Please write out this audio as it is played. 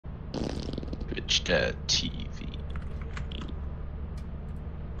watch the TV.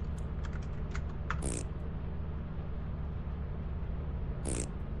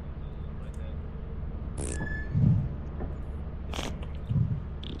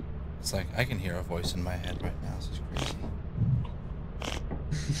 It's like I can hear a voice in my head right now. This is crazy.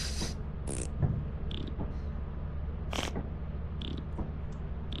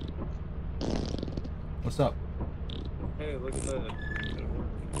 What's up? Hey, look at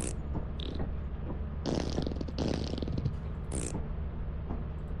that.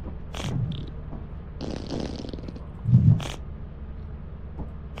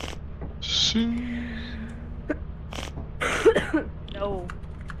 No.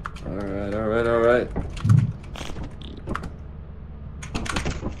 Alright, alright, alright.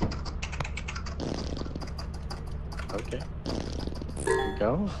 Okay. Here we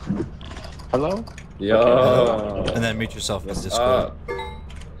go. Hello? Yo. Okay. And then mute yourself in Discord.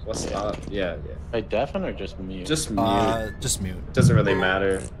 What's up? Yeah, yeah. Wait, deafen or just mute? Just mute. Just mute. Doesn't really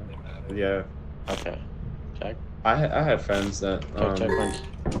matter. Yeah. Okay. Check. I had friends that Check once.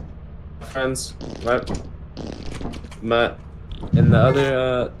 friends my in the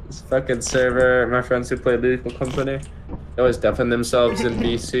other fucking server, my friends who play Lethal Company, they always deafen themselves in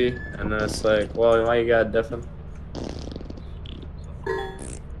BC, and then it's like, well, why you gotta deafen?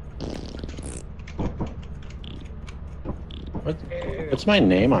 What's my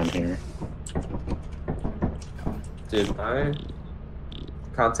name on here? Dude, my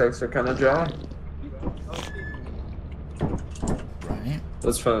contacts are kind of dry. Right.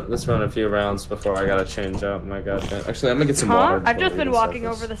 Let's run a few rounds before I gotta change out my goddamn. Actually, I'm gonna get some water. I've just been walking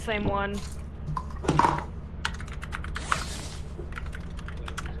over the same one.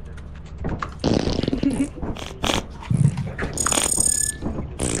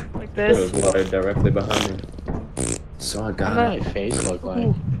 Like this. There's water directly behind me. So I got What does my face look like?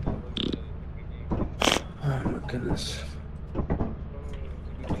 Ooh. Oh my goodness.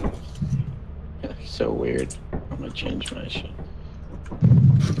 So weird. I'm gonna change my shit.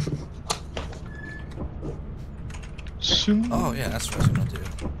 Oh yeah, that's what I was gonna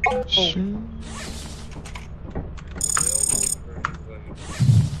do.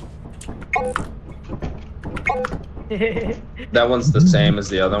 That one's the same as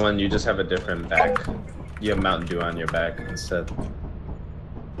the other one. You just have a different back. You have Mountain Dew on your back instead.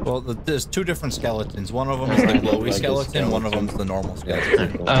 Well, there's two different skeletons. One of them is the glowy skeleton. One of them's the normal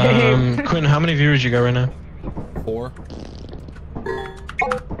skeleton. Quinn, how many viewers you got right now? 4.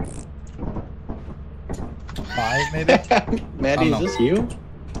 5 maybe? Maddie, is this you?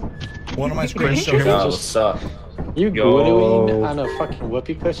 One of my screens Quinn, Yo, what's up? You Yo. gooing on a fucking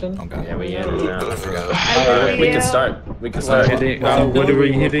whoopee cushion? Oh god. Yeah, we in it now. I forgot. Alright, we can start. We can start. What are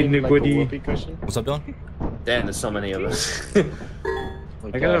we hitting the Like a goodie? whoopee cushion? What's up, Dylan? Damn, there's so many of us.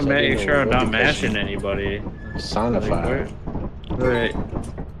 I gotta make sure I'm not mashing anybody. Son of Like, a... wait.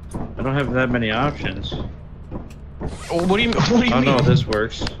 I don't have that many options. Oh, what do you Oh mean? no, this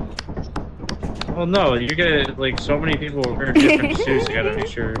works. Well, no, you get like so many people wearing different suits. I gotta make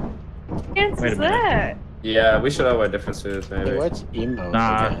sure. Dance Wait a is minute. that? Yeah, we should all wear different suits, Hey, maybe. what's emo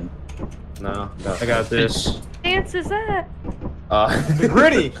Nah. again? No, I got this. Dance is that? The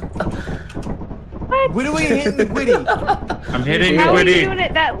gritty! What? When are we hitting the gritty? I'm hitting How are we Woody. doing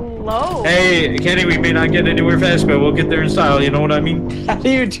it that low? Hey, Kenny, we may not get anywhere fast, but we'll get there in style. You know what I mean? How do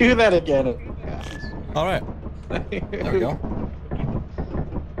you do that again? All right. There we go.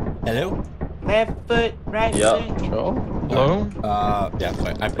 Hello. Left foot, right Yup. foot. Control? Hello? Yeah.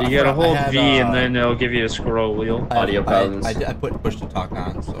 Sorry. You gotta hold had, V and then it'll give you a scroll wheel. Audio problems. I put push to talk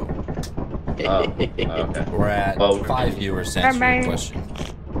on, so Oh, okay. we're at Oh. 5 viewers to answer your question.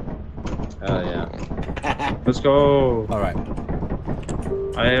 Oh yeah. Let's go. All right.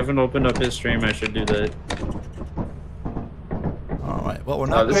 I haven't opened up his stream. I should do that. All right. Well, we're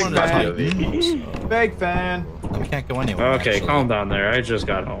not this going is to my Titan, POV. so Big fan. we can't go anywhere. Okay, actually. calm down there. I just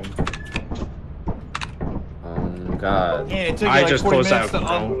got home. Oh god. Yeah, it took you I like just 40 closed minutes out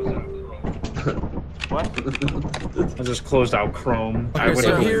to What? I just closed out Chrome. Okay, I would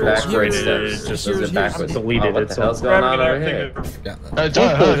so have here's- backwards here's- it. Just Is it backwards? deleted What it. the So hell's going on over here? I forgot that.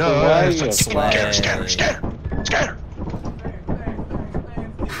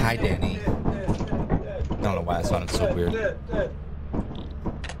 Hi, Danny. I don't know why it sounded so weird. Alright.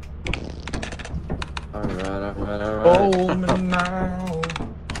 Oh, now.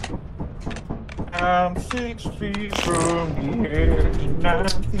 I'm 6 feet from here, and I'm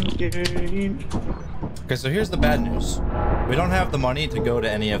thinking. Okay, so here's the bad news. We don't have the money to go to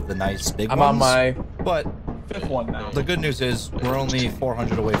any of the nice big I'm ones. on my But 5th one now. the good news is we're only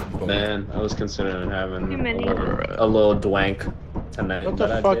 400 away from gold. Man, I was considering having Too many. a little dwank. tonight. What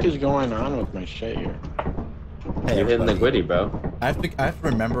the fuck is going on with my shit here? Hey, You're hitting the everybody. Gwitty, bro. I have to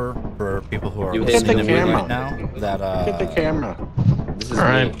remember for people who are You hit listening the to me camera. right now that Look at the camera. This is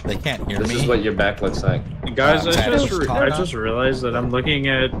Alright. me. they can't hear This me. is what your back looks like. Guys, I Matt, just what's I going on? just realized that I'm looking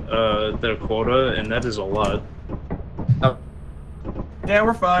at the quota, and that is a lot. Yeah,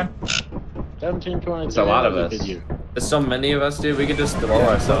 we're fine. 1720. It's a lot of us. There's so many of us, dude. We could just throw Yeah,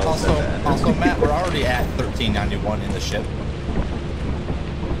 ourselves. also, at that. also, Matt, we're already at 1391 in the ship.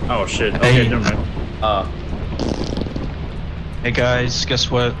 Oh shit. Okay, Hey. never mind. Hey guys, guess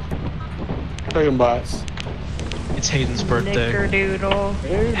what? Fucking bots. It's Hayden's birthday. Snickerdoodle.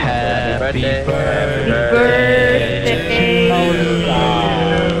 Happy birthday. Birthday.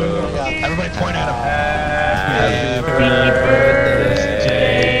 Everybody point at him. Happy birthday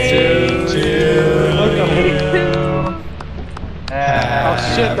to Oh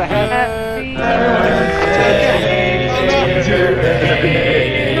shit, the head. Happy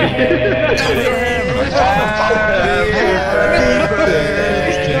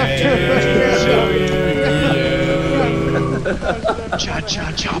Cha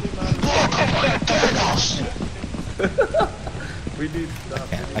cha cha. We need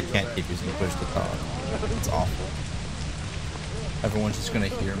stuff. I can't keep using push to talk. It's awful. Everyone's just gonna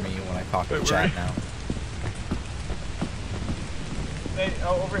hear me when I talk to chat now. Hey,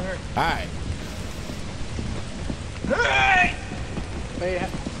 oh, over here. Hi. Hey,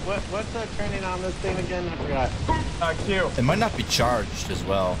 what's the training on this thing again? I forgot. Q. It might not be charged as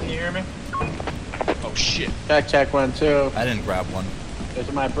well. Can you hear me? Oh shit. Check 1, 2. I didn't grab one.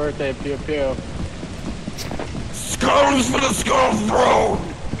 It's my birthday. Pew pew. Skulls for the skull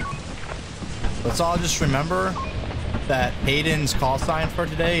throne! Let's all just remember that Hayden's call sign for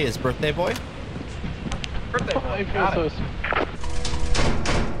today is birthday boy. Birthday boy. I feel Got so. it.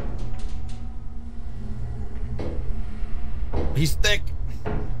 He's thick.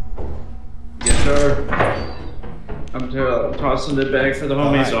 Yes, sir. I'm tossing the bag for the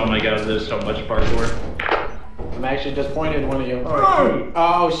homies. Alright. Oh my god, there's so much parkour. I'm actually disappointed in one of you. Oh,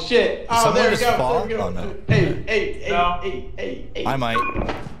 Oh shit! Oh, someone there we just go. fall? There we go. Oh, no. Hey! No. I might.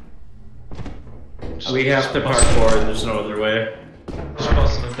 We have to parkour. There's no other way. Just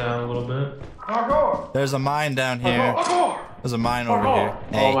busting it down a little bit. Parkour! There's a mine down here. Parkour! There's a mine over here.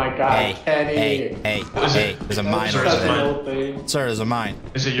 Oh my God, hey, Kenny. hey, there's a mine Sir, over is it there. mine? Old thing. Sir, there's a mine.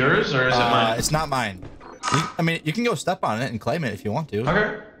 Is it yours or is it mine? It's not mine. I mean, you can go step on it and claim it if you want to.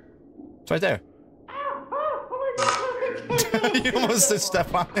 Okay. It's right there. You almost did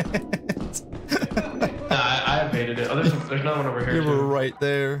step on it. Nah, I evaded it. Oh, there's another one over here. You were too. right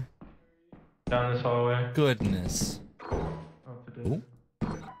there. Down this hallway. Goodness. Oh, it did. Ooh.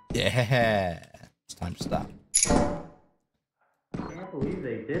 Yeah. It's time to stop. I can't believe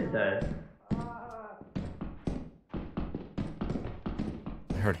they did that.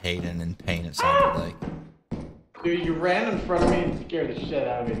 I heard Hayden in pain, it sounded like. Dude, you ran in front of me and scared the shit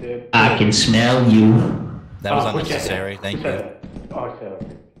out of me, dude. I can smell you. That was Oh, unnecessary, thank you. Oh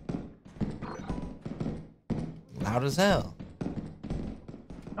shit. Loud as hell.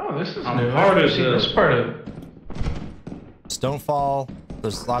 Oh, this is I'm new. hard I as see this. this part of. Just don't fall.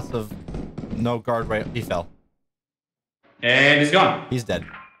 There's lots of no guardrail. He fell. And he's gone. He's dead.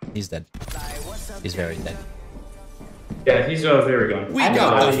 He's dead. He's very dead. Yeah, he's very gone. We I know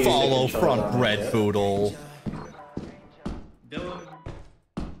got how the to use the follow controls front on bread it. poodle.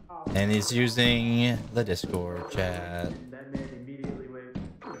 And he's using the Discord chat. That man immediately waved.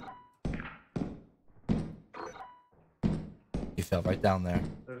 He fell right down there.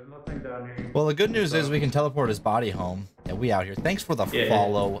 There's nothing down here. Well, the good news is we can teleport his body home. Yeah, we out here. Thanks for the Yeah.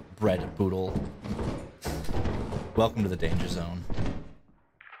 follow, bread poodle. Welcome to the danger zone.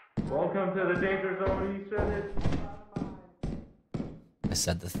 Welcome to the danger zone. He said it. I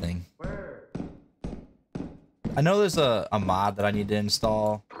said the thing. Where? I know there's a mod that I need to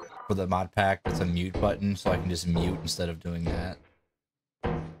install for the mod pack. It's a mute button, so I can just mute instead of doing that.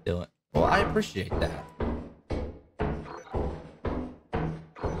 Do it. Well, I appreciate that.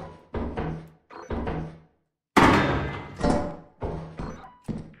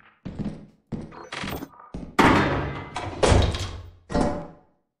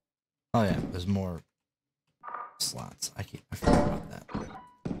 Oh yeah, there's more slots. I forgot about that.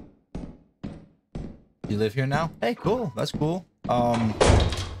 You live here now? Hey, cool. That's cool.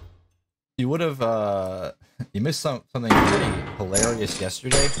 You would have you missed something pretty hilarious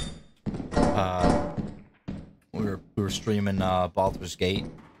yesterday. We were streaming Baldur's Gate.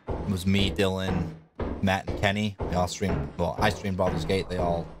 It was me, Dylan, Matt, and Kenny. We all streamed. Well, I streamed Baldur's Gate. They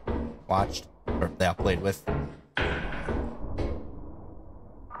all watched, or they all played with.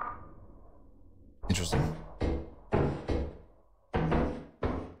 Interesting.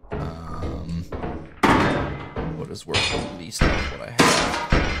 is worth the least out of what I have.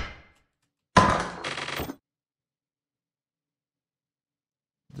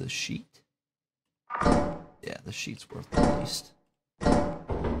 The sheet? Yeah, the sheet's worth the least.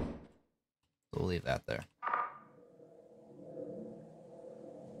 We'll leave that there.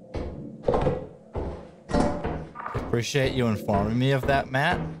 Appreciate you informing me of that,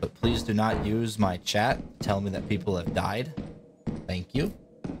 Matt, but please do not use my chat to tell me that people have died. Thank you.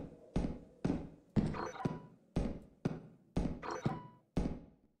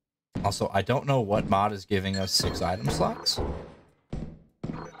 Also, I don't know what mod is giving us 6 item slots.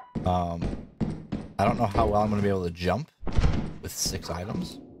 I don't know how well I'm going to be able to jump with 6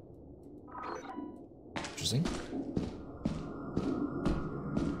 items. Interesting.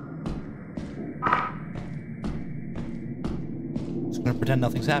 Just gonna pretend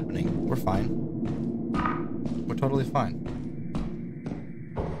nothing's happening. We're fine. We're totally fine.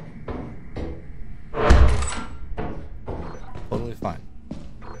 Totally fine.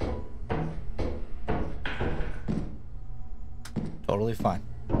 Totally fine.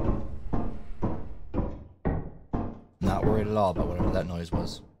 Not worried at all about whatever that noise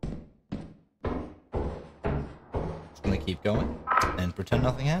was. Just gonna keep going and pretend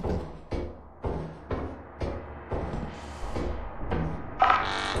nothing happened.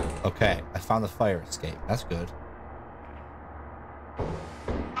 Okay, I found the fire escape. That's good.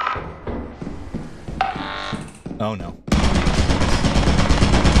 Oh no.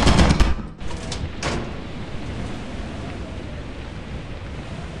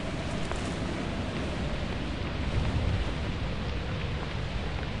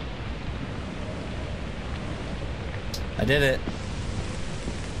 I did it.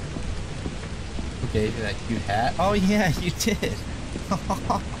 Who gave you that cute hat? Oh yeah, you did.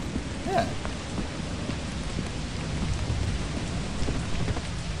 Yeah.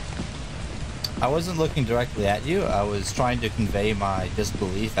 I wasn't looking directly at you. I was trying to convey my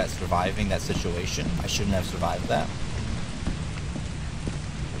disbelief at surviving that situation. I shouldn't have survived that.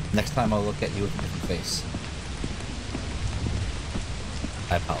 Next time I'll look at you with a different face.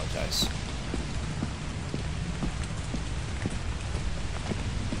 I apologize.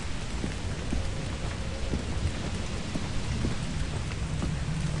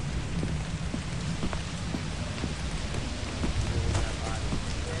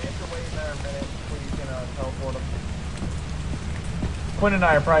 Quinn and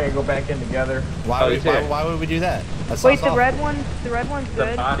I are probably gonna go back in together. Why would we do that? Wait, the red one's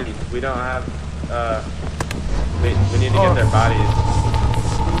good. The bodies. We don't have. We need to get their bodies.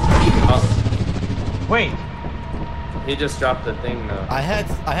 Oh. Wait. He just dropped the thing though. I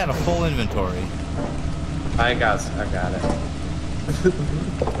had a full inventory. I got it.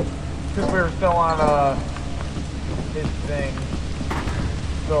 Because we were still on his thing.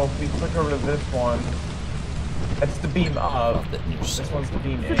 So if we click over to this one, that's the beam up. This one's the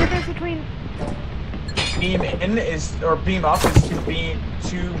beam The in. difference between Beam in is, or beam up is to beam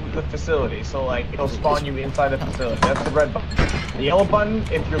to the facility. So like it'll spawn you inside the facility. That's the red button. The yellow button,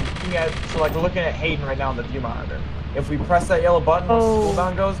 if you're looking at, so like we're looking at Hayden right now on the view monitor. If we press that yellow button, once the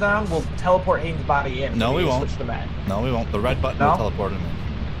cooldown goes down, we'll teleport Hayden's body in. No, we won't. Switch the map. No, we won't. The red button will teleport him in.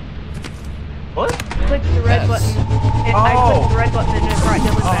 What? click the red button, and I clicked the red button and it brought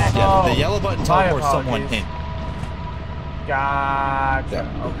Dylan back. Yeah, the yellow button teleports someone in. Gotcha.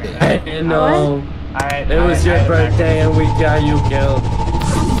 Okay. I know. It was your birthday and we got you killed.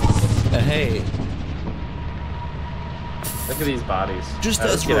 Hey. Look at these bodies. Just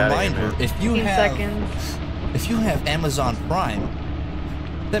as a reminder, if you have Amazon Prime,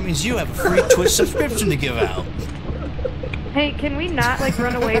 that means you have a free Twitch subscription to give out. Hey, can we not like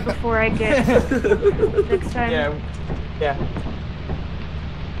run away before I get next time? Yeah.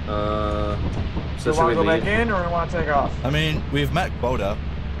 So want to go back in, or we want to take off? I mean, we've met quota.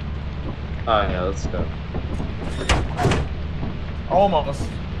 Oh yeah, let's go. Almost.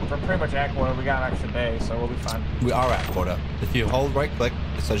 We're pretty much at quota. We got an extra day, so we'll be fine. We are at quota. If you hold right click,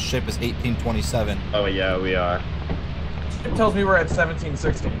 it says ship is 1827. Oh yeah, we are. It tells me we're at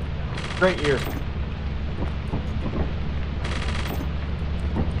 1716. Great year.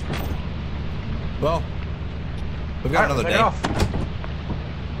 Well, we've got another day.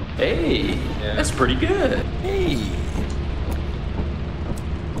 Hey, that's pretty good. Hey.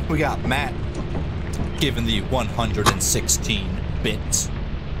 We got Matt giving the 116 bits.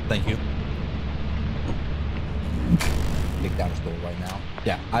 Thank you. Kick down his door right now.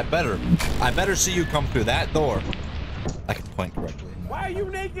 Yeah, I better see you come through that door. I can point correctly. Why are you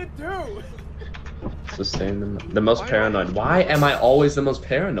naked too? Sustain the most paranoid. Why am I always the most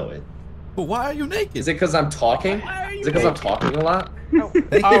paranoid? But why are you naked? Is it because I'm talking? Is it because I'm talking a lot? Thank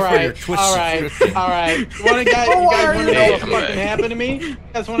you All for your right, Twitch all right, subscription. all right. You guys want to know what fucking happened to me? You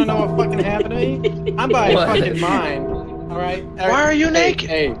guys want to know what fucking happened to me? I'm by What? fucking mine. All right. Why are you naked?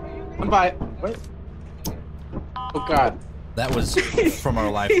 Hey, I'm by. What? Oh God. That was from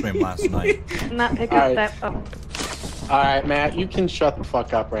our live stream last night. Not pick All up right. that. Oh. All right, Matt, you can shut the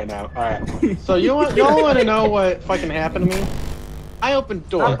fuck up right now. All right. So y'all want to know what fucking happened to me? I opened the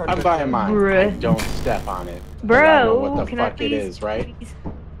door. I'm buying mine. Bruh. Don't step on it. Bro, I know what the can fuck I it please, is, right? please?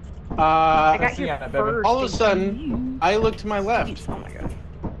 I got see your ya, baby. first. All of a sudden, I look to my left. Oh my god.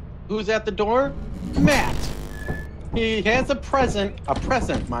 Who's at the door? Matt. He has a present,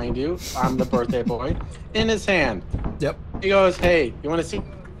 mind you, I'm the birthday boy, in his hand. Yep. He goes, hey, you want to see?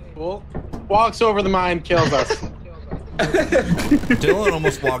 Cool. Walks over the mine, kills us. Dylan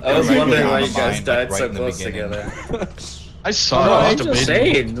almost walked I was right wondering down why the you guys mine, died right so in the close beginning. together. I saw No, it. I'm Just just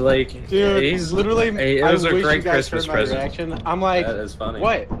saying, like, Dude, he's literally, Hey, it I was a wish great you guys Christmas heard my present. reaction. I'm like, That is funny.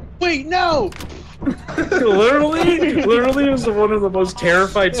 what? Wait, no! literally, it was one of the most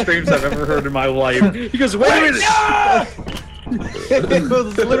terrified screams I've ever heard in my life. He goes, "Wait a minute!" No! It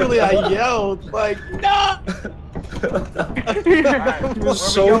was literally, I yelled, like, no! Alright, He was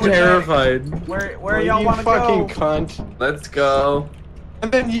so terrified. Where y'all you want to fucking go? cunt. Let's go.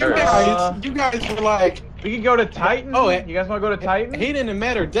 And then you guys were like, We can go to Titan. Oh, You guys want to go to Titan? Hayden and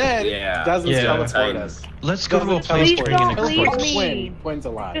Matt are dead. Yeah. Doesn't Yeah. teleport Titan. us. Let's go to a Doesn't place Please where you don't can leave explore. me. Quinn. Quinn's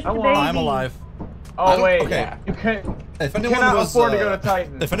alive. Just I a want- baby. I'm alive. Oh wait, Okay. you can. If You anyone cannot was, afford to go to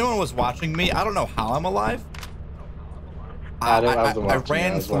Titan. if anyone was watching me, I don't know how I'm alive. I I wasn't watching you, I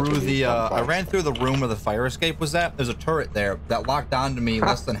ran was through watching the these I dumb ran through the room where the fire escape was at. There's a turret there that locked onto me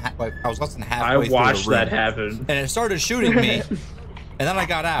less than like I was less than halfway I through the watched room. that happen. And it started shooting me, and then I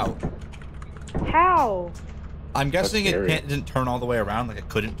got out. How? I'm guessing it scary. didn't turn all the way around, like it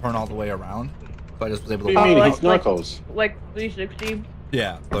couldn't turn all the way around. So I just was able What to do you mean? like- He's Knuckles. Like 360?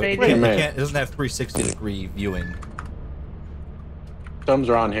 Yeah, but Wait it, a minute. it doesn't have 360-degree viewing. Thumbs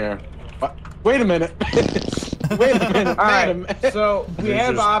are on here. What? Wait a minute. Wait a minute. All Wait a right, minute. so we There's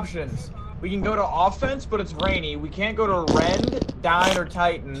have just- options. We can go to offense, but it's rainy. We can't go to Rend, Dine, or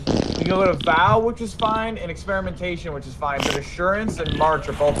Titan. We can go to Vow, which is fine, and Experimentation, which is fine. But Assurance and March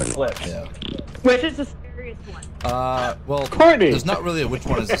are both eclipsed. Yeah. Which is the scariest one? Well, Courtney. there's not really a which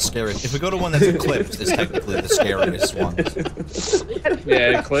one is the scariest. If we go to one that's eclipsed, it's technically the scariest one.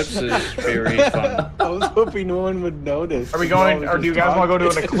 Yeah, Eclipse is very fun. I was hoping no one would notice. Are we going, or do you guys want to go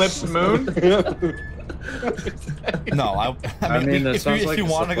to an eclipsed moon? No, I mean, that if sounds you, like if you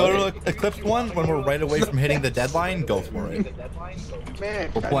it's want to a go funny- to an eclipsed one when we're right away from hitting the deadline, go for it.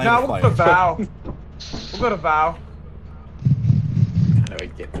 Man, We're playing No, with we'll go to fire. Vow. We'll go to Vow. how do I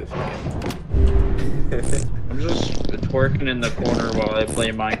get this again? I'm just twerking in the corner while I play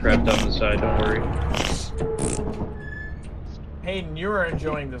Minecraft on the side. Don't worry. Hayden, you are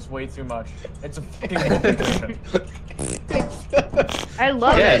enjoying this way too much. It's a fucking competition. I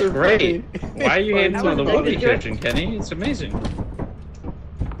love Yeah, it. it's great. Why are you hating I on the would like to Whoopie do it. Kitchen, Kenny? It's amazing.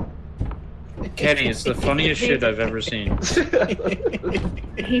 Kenny, it's the funniest shit I've ever seen.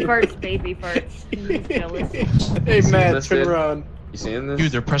 He farts, baby farts. He's jealous. Hey, See Matt, this, turn dude? around. You seeing this?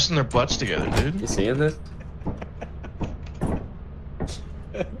 Dude, they're pressing their butts together, dude. You seeing this?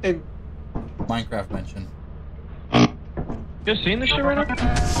 Hey, Minecraft mention. You guys seeing this shit right now? You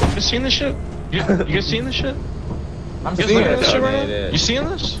guys seeing this shit? You guys seeing this shit? I'm You guys seeing looking at this it. shit right Made now? it. You seeing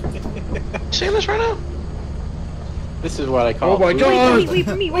this? You seeing this right now? this is what I call. Oh my food. God. Wait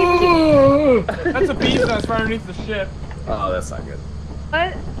for me, wait for me. That's a bee's nest right underneath the ship. Oh, that's not good.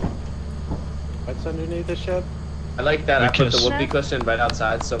 What? What's underneath the ship? I like that. I put the Lucas. whoopee cushion right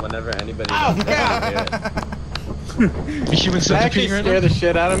outside, so whenever anybody. Oh, knows, God. they can hear You human That actually centipede right scare now? the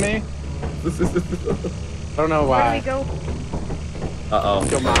shit out of me. it. I don't know Where do we why. go? Uh-oh.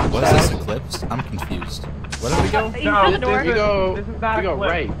 Your mom's What is this house. eclipsed? I'm confused. Where did we go? You No, shut the door. We go. This is not We go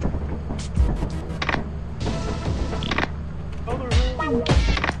eclipsed. right.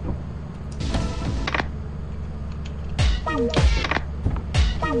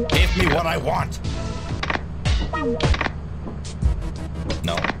 Give me what I want.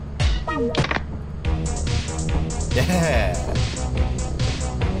 No. Yeah.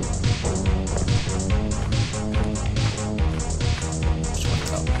 Which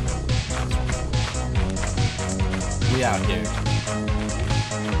one's up? We out here.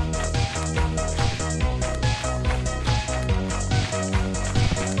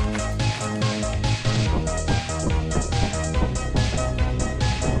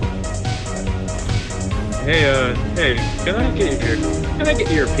 Hey, can I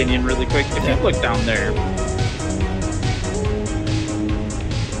get your opinion really quick? If you look down there, what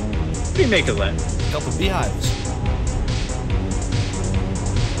do you make of that? Couple beehives.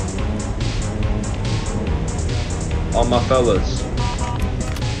 All my fellas.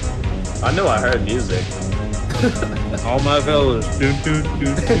 I knew I heard music. All my fellas. Doo, doo,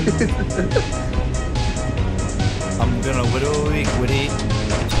 doo, doo. I'm gonna whittly quitty.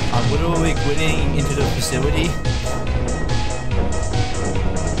 I'm whittly quitting into the facility.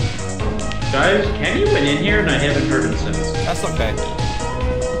 Guys, Kenny went in here and I haven't heard him since. That's okay.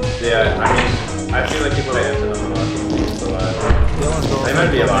 Yeah, I mean, I feel like people answer them a lot. He's alive. Dylan's They girlfriend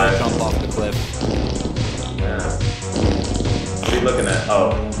might be told me to alive. jump off the cliff. Yeah. What are you looking at?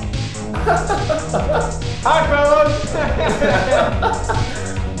 Oh. Hi, fellas!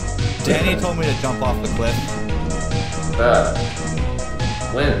 Danny told me to jump off the cliff.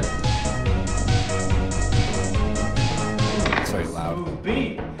 When? It's very loud.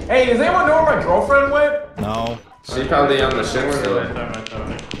 Beat. Hey, does anyone know where my girlfriend went? No. She probably on the ship still.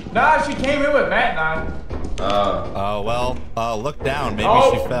 Nah, she came in with Matt and I. Oh, well, look down. Maybe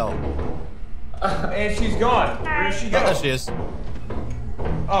Oh. she fell. And she's gone. Where did she go? Oh, there she is.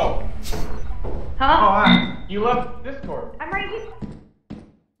 Oh. Huh? Hi. You left Discord. I'm right here.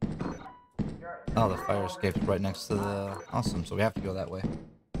 Oh, the fire escape's right next to the... Awesome, so we have to go that way.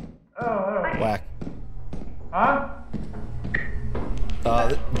 Oh, Whack. huh?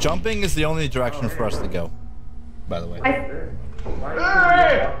 Jumping is the only direction for us to go, by the way. Hey!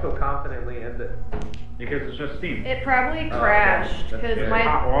 So confidently end it. Because it's just steam. It probably crashed because my.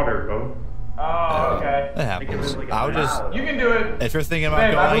 Hot water, bro. Oh, okay. It happens. I'll just... You can do it. If you're thinking about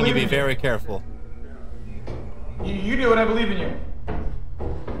Babe, I going, you believe be in you. very careful. You do it. I believe in you.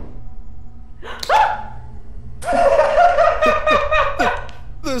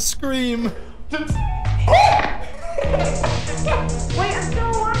 The scream! Wait, I'm still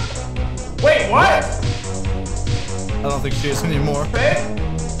alive. Wait, what? I don't think she is anymore. Babe?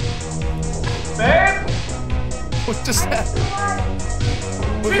 Babe? What just I'm happened? still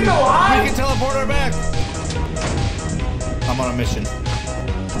alive. She's alive? We can teleport her back! I'm on a mission.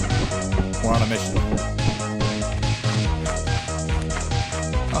 We're on a mission.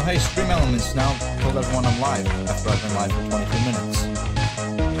 Oh, hey, Stream Elements now told everyone I'm live after I've been live for 22 minutes.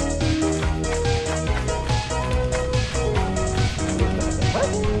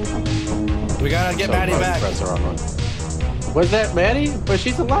 We gotta get Maddie back. Was that Maddie? But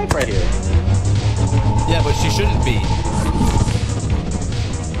she's alive right here. Yeah, but she shouldn't be.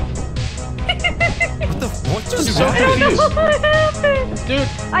 What just So happened? confused. What happened? Dude,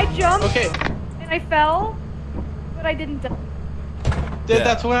 I jumped okay. and I fell, but I didn't die. Yeah.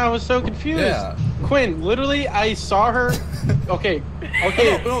 That's when I was so confused. Yeah. Quinn, literally, I saw her. Okay.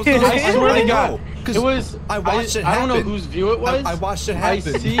 No, I swear to God. know, 'cause It was. I watched it I don't know happen. whose view it was. I watched it I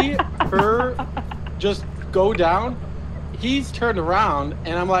happen. see her just go down. He's turned around,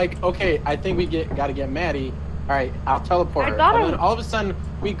 and I'm like, okay, I think we gotta get Maddie. All right, I'll teleport I her. thought And I then was- all of a sudden,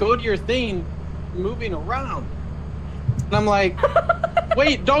 we go to your thing, moving around, and I'm like,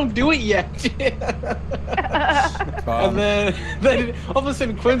 wait, don't do it yet. And then all of a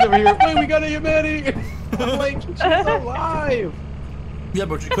sudden, Quinn's over here. Wait, we gotta get Maddie. I'm like, she's alive. Yeah,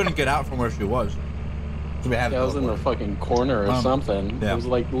 but she couldn't get out from where she was. So we had Yeah, I was in the fucking corner or something. yeah. It was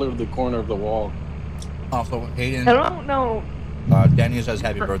like literally the corner of the wall. Also, Hayden, I don't know. Danny says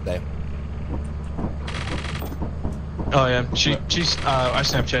happy birthday. Oh yeah, she's I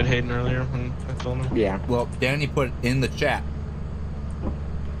Snapchat Hayden earlier when I filmed her. Yeah. Well, Danny put it in the chat,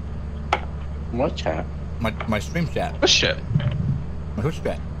 What chat? my stream chat, Oh shit. my Twitch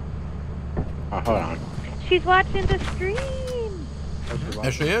chat. Oh, hold on. She's watching the stream.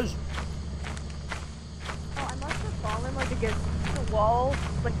 There she is. Oh, I must have fallen like against the wall.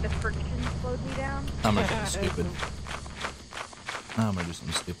 Like the friction slowed me down. I'm gonna do something stupid. I'm gonna do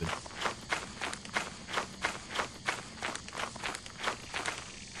something stupid.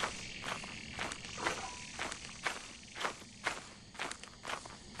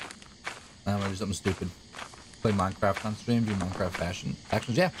 I'm gonna do something stupid. Play Minecraft on stream, do Minecraft fashion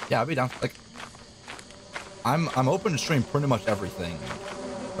actions. Yeah, I'll be down. Like, I'm open to stream pretty much everything.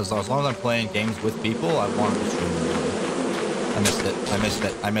 As long as I'm playing games with people, I want to stream them.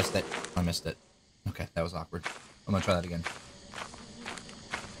 I missed it. Okay, that was awkward. I'm gonna try that again.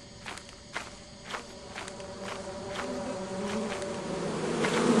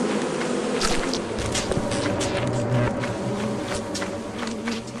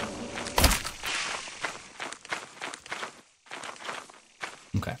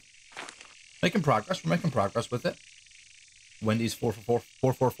 Okay. Making progress. We're making progress with it. Wendy's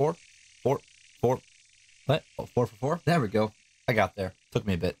 444. What? Oh, 444? There we go. I got there. Took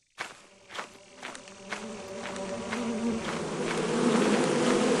me a bit.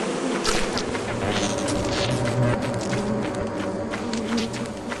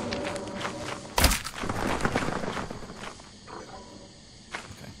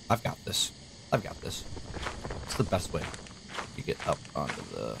 best way to get up onto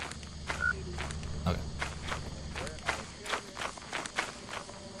the... Okay.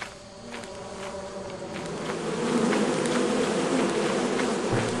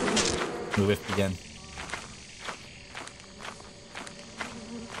 Move it again.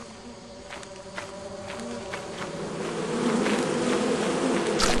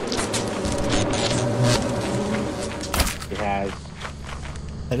 He has.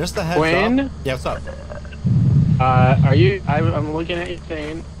 Hey, just a heads Quinn? up. Yeah, what's up? Are you? I'm looking at your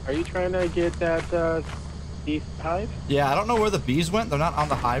thing. Are you trying to get that beef hive? Yeah, I don't know where the bees went. They're not on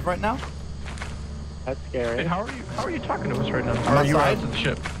the hive right now. That's scary. Hey, how are you talking to us right now? I'm Are you outside. out to the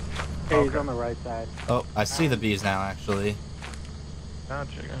ship? Hey, he's on the right side. Oh, I see the bees now, actually.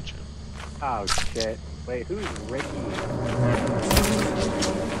 Gotcha. Oh shit! Wait, who's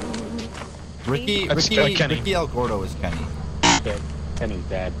Ricky? That's, Kenny. Ricky El Gordo is Kenny. Shit, Kenny's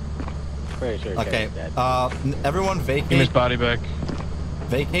dead. Pretty sure Okay, Kenny's dead. everyone Give me his vacate body back.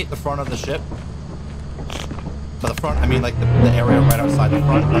 the front of the ship. By the front, I mean like the area right outside the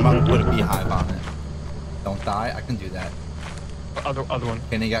front. I'm about to put a beehive on it. Don't die, I can do that. Other one.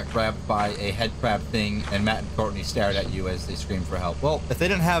 Kenny got grabbed by a head crab thing, and Matt and Courtney stared at you as they screamed for help. Well, if they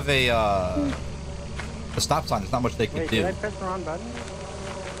didn't have a stop sign, there's not much they could Wait, do. did I press the wrong button?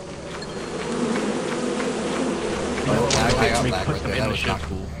 Oh, I got We black put right them there. in That the was not ship.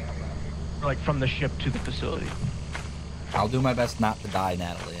 cool. Like from the ship to the facility. I'll do my best not to die,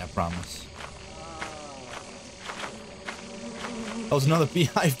 Natalie. I promise. Oh, there's another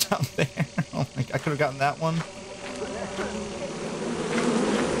beehive down there. Oh my god, I could have gotten that one.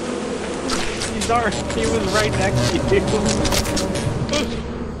 He was right next to you.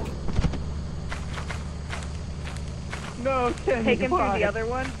 No, Kenny. Take him through why? the other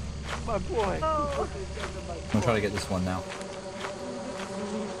one. My boy. Oh. I'm gonna try to get this one now.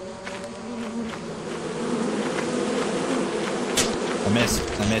 I missed.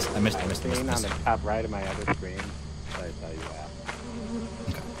 Screen on the top right of my other screen. Sorry to tell you that.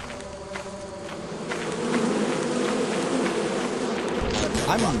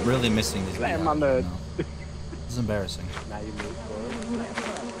 I'm really missing these. Slam beehives on the- right now. This is embarrassing. Now you move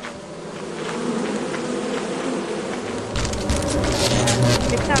forward.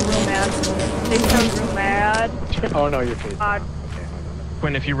 They sound real mad. They sound real mad. Oh no, your face. God. Okay, hold on.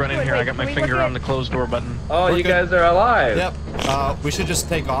 Quinn, if you run in Wait, here, I wait, got my can we finger look on the closed door button. Oh, We're you good. guys are alive. Yep. We should just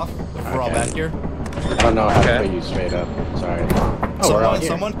take off if we're all Okay. back here. I don't know how to Okay. put you straight up. Sorry. Oh, we're all here.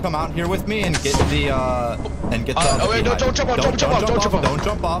 Someone come out here with me and get the wait, beehive. don't jump off, don't jump off. Don't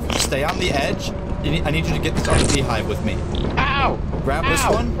jump off. Stay on the edge. I need you to get this other beehive with me. Ow! Grab this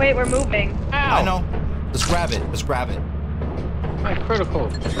Ow! one. Wait, we're moving. Ow! I know. Just grab it. Just grab it. My critical.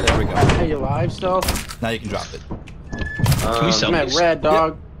 There we go. Are you alive still? Now you can drop it. Can we sell I'm at these? red,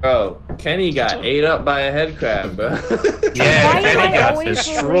 dog. Bro, Kenny got ate up by a head crab, bro. Yeah, Why am Kenny I got always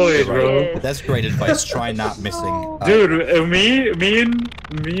destroyed, bro. related? That's great advice. Try not missing. Dude, me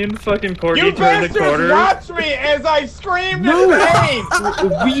and fucking Courtney You turned the bastards corner. watched me as I screamed No. in pain!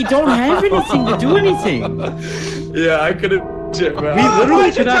 We don't have anything to do anything. Yeah, I could have. We literally Why'd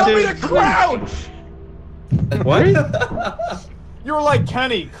you should not tell do me to crouch? What? You were like,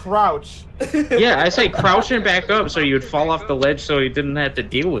 Kenny, crouch. Yeah, I say crouch and back up so you'd fall off the ledge so you didn't have to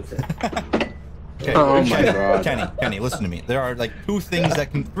deal with it. Okay, Oh my God. Kenny, listen to me. There are like three things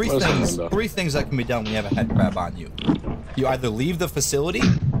that can be done when you have a head crab on you. You either leave the facility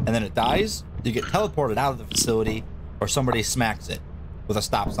and then it dies, you get teleported out of the facility, or somebody smacks it with a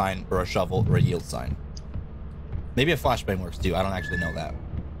stop sign or a shovel or a yield sign. Maybe a flashbang works too. I don't actually know that.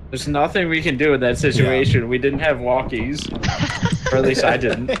 There's nothing we can do in that situation. We didn't have walkies. Or at least I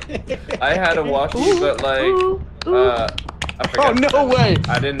didn't. I had a walkie, but like, I forgot. Oh, no way.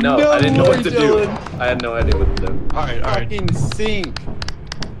 I didn't know. No I didn't know way, what to Dylan. do. I had no idea what to do. Alright, Fucking sink.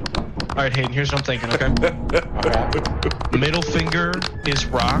 Alright, Hayden, here's what I'm thinking, okay? Okay. Middle finger is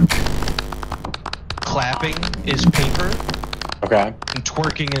rock. Clapping is paper. Okay. And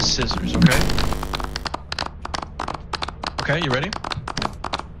twerking is scissors, okay? Okay, you ready?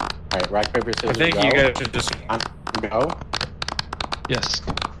 Alright, rock, paper, I scissors, think go. you guys should just... Go. Yes.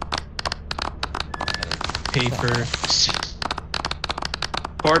 Paper, scissors.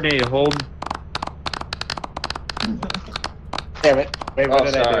 Courtney, hold. Damn it. Wait, what Oh,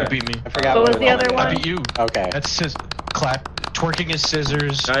 did sorry. I You do? beat me. I forgot What was it the other I one? beat you. Okay. That's clap. Twerking is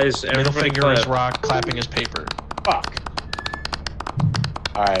scissors. Guys, Middle everybody finger is clap. rock. Clapping is paper. Fuck.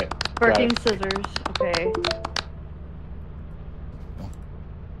 Alright. Working scissors. Okay.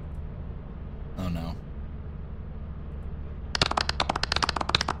 Oh no.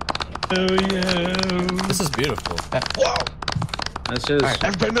 Oh yeah. This is beautiful. Whoa! That's just... Alright,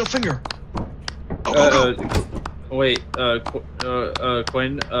 everybody middle finger. Go, go, go. Wait,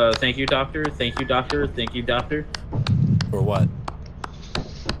 Quinn, thank you, doctor. Thank you, doctor. Thank you, doctor. For what?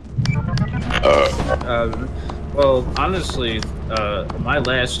 Well, honestly, my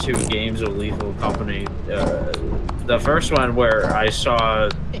last 2 games of Lethal Company, the first one where I saw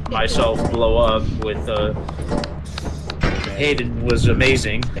myself blow up with Hayden was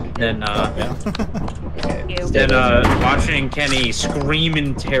amazing. Then, watching Kenny scream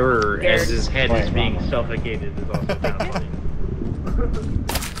in terror as his head is being suffocated is also kind of funny.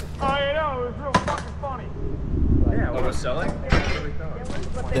 Oh, you know, it was real fucking funny. Yeah, we're selling?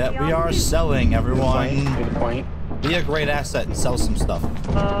 Yeah, we are selling, everyone. To the point. Be a great asset and sell some stuff.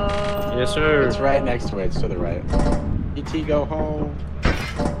 Yes, sir. It's right next to it. It's to the right. ET, go home.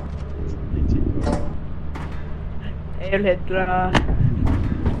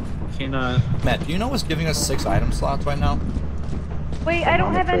 Matt, do you know what's giving us 6 item slots right now? Wait, I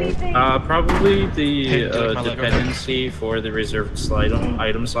don't have anything. Probably the Hey, take my leg over. dependency for the reserved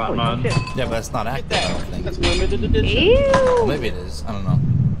item slot mod. Shit. Yeah, but that's not active, I don't think. That's limited edition. Well, Ew. maybe it is. I don't know.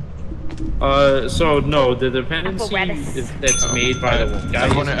 So no, the dependency that's made by the guy.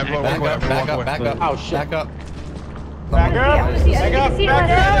 Everyone, using everyone, Back walk up, away, back walk up, away. back up. Oh, shit. Back up. Back Yeah, I up! wanna see- I Back wanna up! see it Back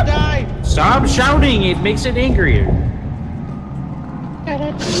right up! now. Die! Stop shouting! It makes it angrier.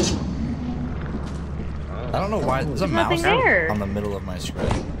 I don't know why. There's a nothing mouse there. on the middle of my screen,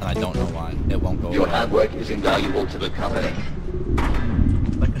 and I don't know why. It won't go Your away. hard work is invaluable to the company.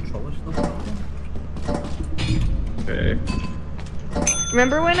 My controller's still broken. Okay.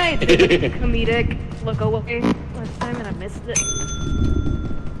 Remember when I did the comedic look away last time and I missed it?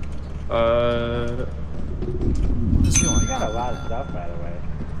 What is going Got a on? lot of stuff, by the way.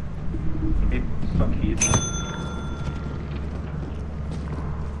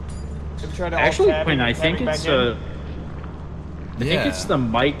 Actually, Quinn, I think it's I think it's Yeah. the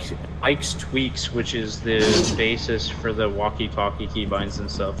Mike's tweaks, which is the basis for the walkie-talkie keybinds and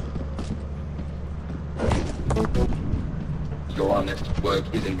stuff. Your honest work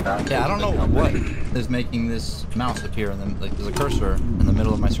is invaluable. Yeah, I don't to know the what company. is making this mouse appear, and then like there's a cursor in the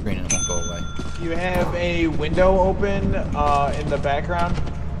middle of my screen, and it won't go away. You have a window open in the background.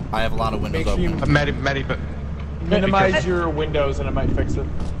 I have a lot of windows Make sure you open. Maddie, but minimize your windows and it might fix it.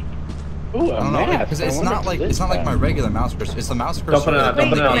 Ooh, I don't know because it's not like my regular mouse cursor. It's the mouse cursor. Don't put it on, don't that's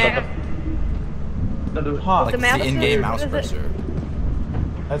put it in on, the don't game. put it on. Huh? Like The it's mouse the in-game or mouse what is it? cursor.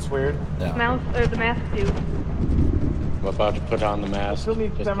 That's weird. Yeah. Mouse or the mask dude. I'm about to put on the I mask. still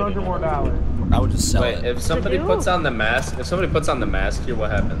need Just $700 kidding. more dollars. I would just sell Wait, it. if somebody do? puts on the mask, here,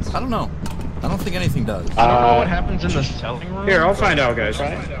 what happens? I don't know. I don't think anything does. I don't know what happens in the selling room. Here, I'll find out, guys.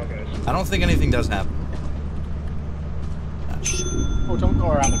 I don't think anything does happen. Ah, shit. Oh, don't go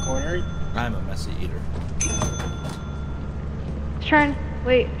around the corner. I'm a messy eater. Turn.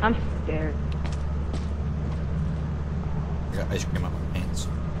 Wait, I'm scared. I got ice cream on my pants.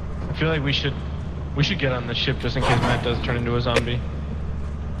 I feel like we should get on the ship just in case Matt does turn into a zombie.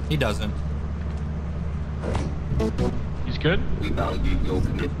 He doesn't. He's good. We value your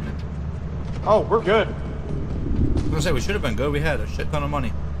commitment. Oh, we're good. I was gonna say we should have been good. We had a shit ton of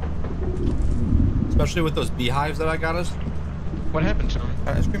money, especially with those beehives that I got us. What happened to him?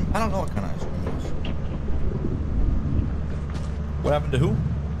 Ice cream? I don't know what kind of ice cream it is. What happened to who?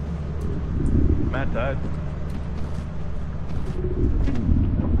 Matt died.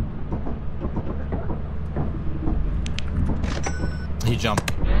 He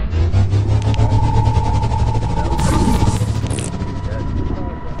jumped.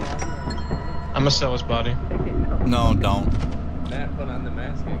 I'm gonna sell his body. No, don't. Matt put on the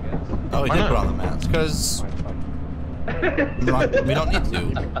mask, I guess. Oh, he Why did not? put on the mask because we don't need to.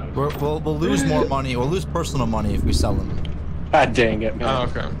 We'll lose more money. We'll lose personal money if we sell them. God dang it, man. Oh,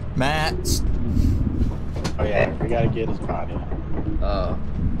 okay. Matt. Oh yeah, we gotta get his body. Oh.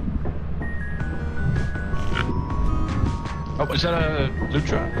 Oh, is that a loot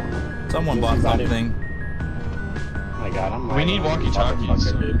drop? Someone bought something. Oh my god, I'm We need walkie-talkies.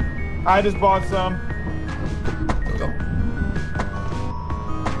 Motherfucker, dude. I just bought some. There we go.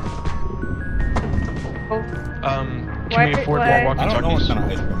 Can we afford more I don't know what walkie-talkies? kind of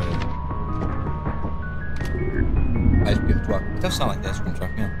ice cream it is. Ice cream truck. It does sound like the ice cream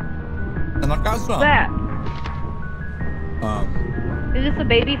truck, yeah. And I've got some. What's that? Is this a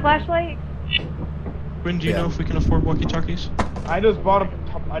baby flashlight? Quinn, do you Yeah. know if we can afford walkie-talkies? I just bought a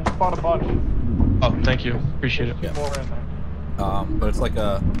bunch. Oh, thank you. Appreciate it. Yeah. More in there. But it's like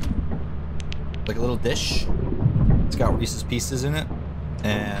a little dish. It's got Reese's Pieces in it,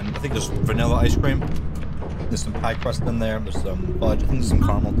 and I think there's vanilla ice cream. There's some pie crust in there. There's some fudge. I think there's some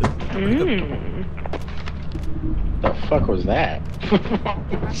caramel too. Pretty good. The fuck was that?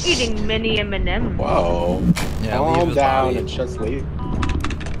 Eating mini M&M. Whoa. Yeah, Calm leave his down body. and just leave.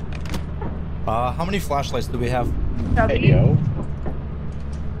 How many flashlights do we have? Hey, yo.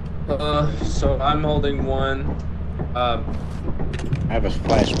 So I'm holding one. I have a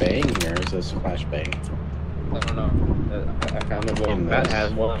flashbang here. Is this a flashbang? I don't know. I found the one. In Matt this.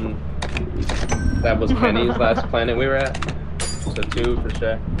 had one. That was Penny's last planet we were at. So 2 for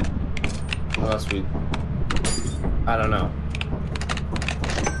sure. Oh, sweet. I don't know.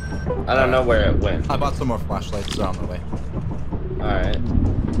 I don't know where it went. I bought some more flashlights. They're on the way. Alright.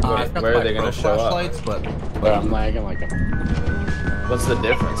 I forgot Where to are they buy gonna pro show up? flashlights, but But I'm lagging like a... What's the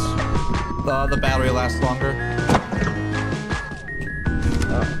difference? the battery lasts longer.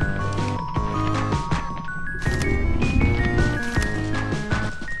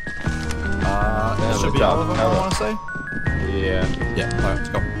 That should be all of them, I want to say. Yeah. Yeah, alright, let's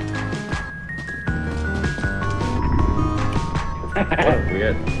go.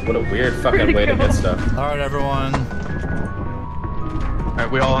 What a weird fucking way to get stuff. Alright, everyone.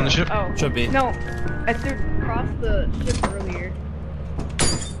 Alright, we all on the ship? Oh. Should be. No, I threw across the ship earlier.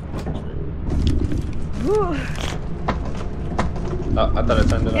 Whew. Oh, I thought I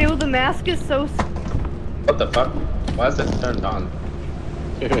turned it Ew, on. the mask is so... What the fuck? Why is it turned on?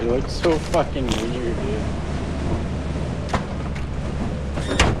 Dude, it looks so fucking weird, dude.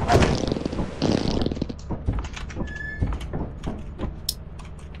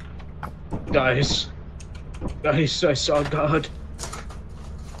 Guys, I saw God.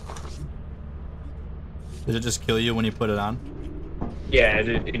 Did it just kill you when you put it on? Yeah,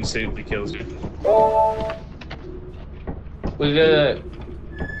 it instantly kills you. We good.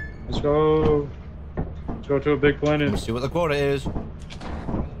 Let's go. Let's go to a big planet. Let's see what the quota is.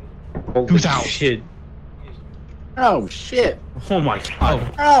 Holy shit. Oh, shit. Oh my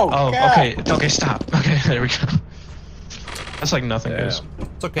god. Oh, Oh, God. okay, stop. Okay, there we go. That's like nothing, Yeah. guys.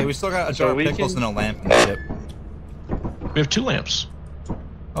 It's okay, we still got a So jar of we pickles can- and a lamp in the ship. We have 2 lamps.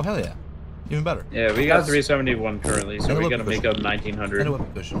 Oh, hell yeah. Even better. Yeah, we got 371 currently, so And a we whoopee gotta make cushion. up And a 1900.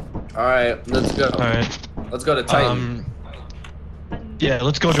 whipping cushion. Alright, let's go. Alright. Let's go to Titan. Yeah,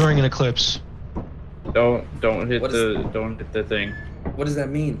 let's go during an eclipse. Don't hit What the thing. What does that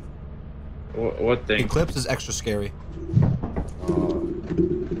mean? What thing? Eclipse is extra scary.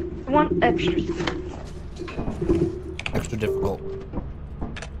 I want extra. Extra difficult.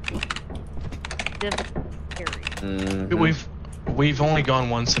 Mhm. We've only gone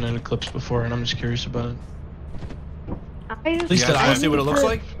once in an eclipse before, and I'm just curious about it. I You just guys want to see what it looks to-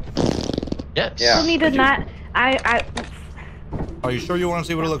 like? Yes. Yeah. I need to not. I. Are you sure you want to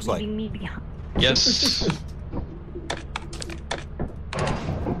see what it looks like? leaving me behind. Yes.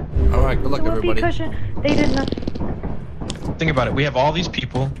 Alright, good luck, Whoopee everybody. cushion. They did not. Think about it. We have all these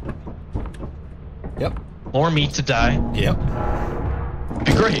people. Yep. More meat to die. Yep. It'd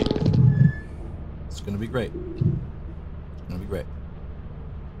be great. It's gonna be great. It's gonna be great.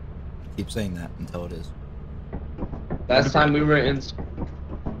 Keep saying that until it is. Last time we were in.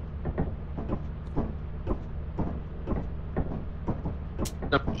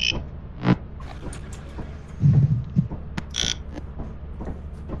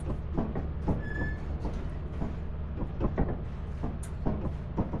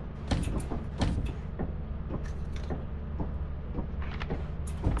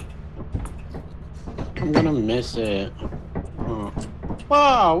 I'm gonna miss it. Oh.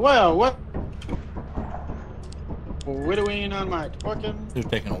 Whoa, well, what? Wittowing on my fucking... It's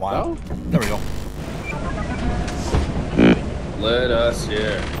taking a while. Oh? There we go. Let us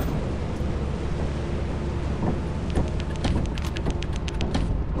hear.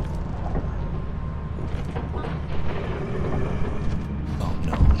 Oh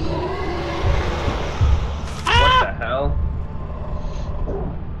no. What the hell?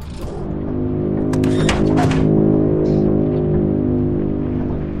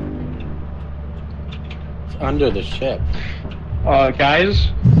 It's under the ship. Guys,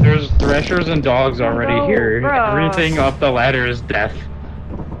 there's threshers and dogs already No, here. bruh. Everything up the ladder is death.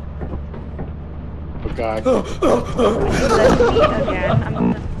 Oh, God. That's me again.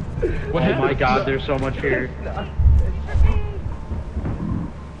 I'm. Oh my god, there's so much here.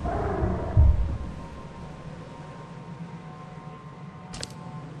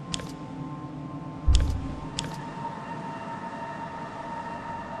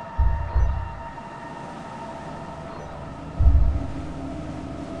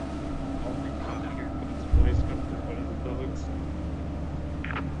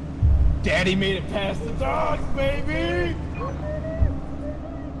 Daddy made it past the dogs, baby!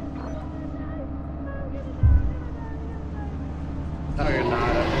 No, you're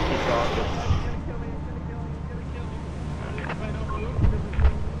not. I think you're talking.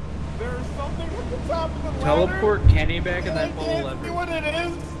 Teleport Kenny back and then pull the I lever. can't see what it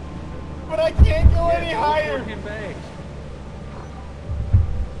is, but I can't go any higher. Teleport him back.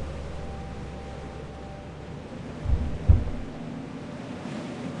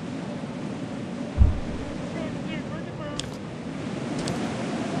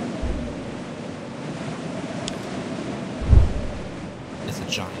 It's a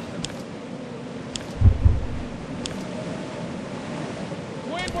giant.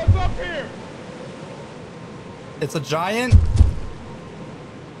 Wait, what's up here? It's a giant?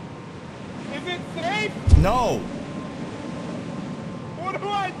 Is it safe? No! What do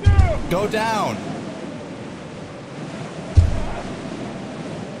I do? Go down!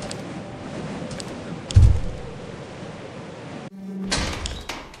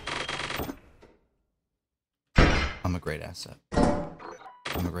 I'm a great asset.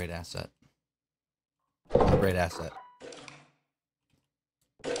 I'm a great asset. I'm a great asset.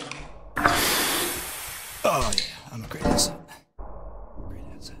 Oh yeah, I'm a great asset. Great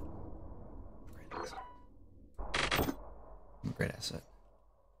asset. Great asset. I'm a great asset.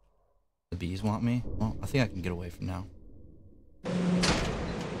 The bees want me? Well, I think I can get away from now.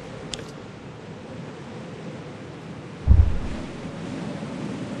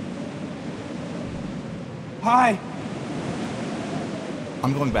 Hi.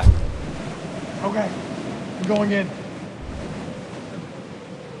 I'm going back. Okay. I'm going in.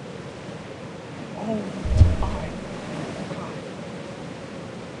 Oh my God.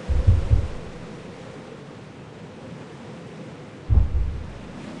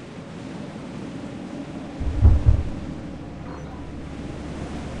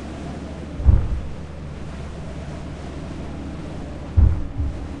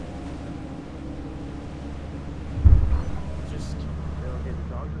 Just okay,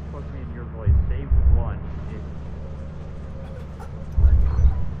 the dog is supposed to be in your voice. Save one. Oh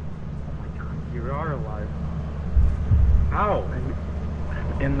my God, you are alive. How?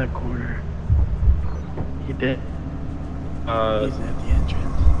 I'm in the corner. He did. He's at the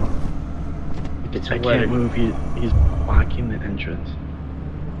entrance. I can't move. He's blocking the entrance.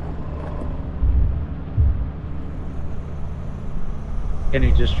 Can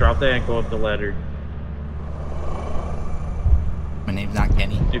you just drop that and go up the ladder? My name's not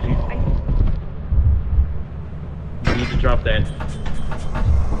Kenny. If you need to drop that.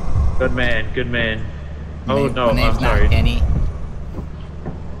 Good man, good man. Oh no, my name's I'm sorry. not Kenny.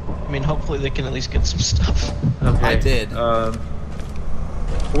 I mean, hopefully they can at least get some stuff. Okay. I did.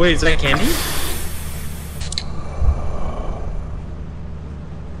 Wait, is that Kenny?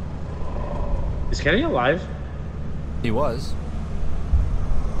 Is Kenny alive? He was.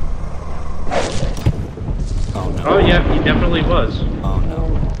 Oh no. Oh yeah, he definitely was. Oh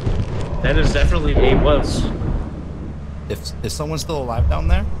no. That is definitely he was. Is someone still alive down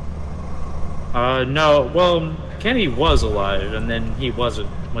there? No. Well, Kenny was alive, and then he wasn't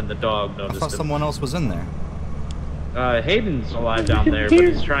when the dog I noticed thought him. someone else was in there. Hayden's alive down there, but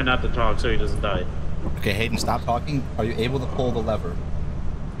he's trying not to talk so he doesn't die. Okay, Hayden, stop talking. Are you able to pull the lever?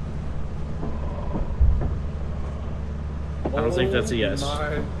 I don't think that's a yes. Oh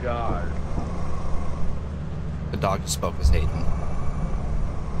my God. The dog just spoke as Hayden.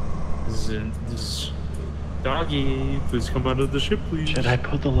 This is doggy. Please come out of the ship, please. Should I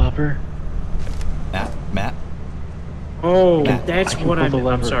pull the lever? Matt? Oh, Matt, that's I can what pull the I'm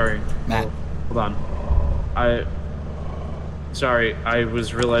lever. sorry. Matt. Hold on. Sorry, I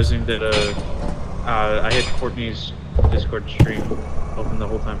was realizing that I had Courtney's Discord stream open the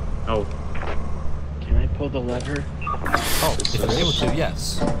whole time. Oh. Can I pull the lever? Oh, if you're able to,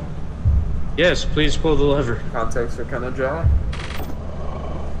 yes. Yes, please pull the lever. Contacts are kind of dry.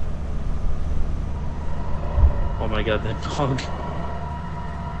 Oh my god, that dog.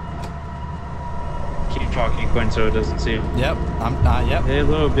 Keep talking, Quinn, so it doesn't see him. Yep, yep.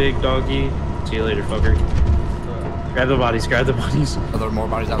 Hello, big doggy. See you later, fucker. Grab the bodies, grab the bodies. Are there more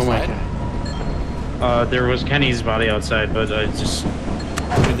bodies Oh my outside? God. There was Kenny's body outside, but I just...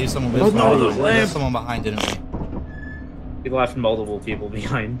 We leave someone Oh, no, the we left lamp. someone behind, didn't we? We left multiple people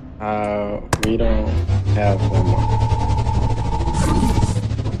behind. We don't have one more.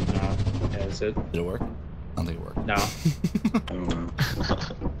 That's it. Did it work? I don't think it worked. No. I don't know.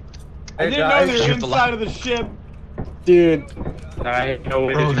 I didn't know guys. they were Shoot the inside of the ship. Dude, I had no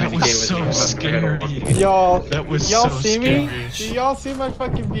way to Bro, that communicate was with so you. scary. Y'all, That was y'all so see scary. me? Do y'all see my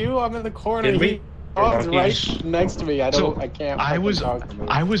fucking view? I'm in the corner. Did we? He dog's right next to me. I So, can't. I fucking was talk to me.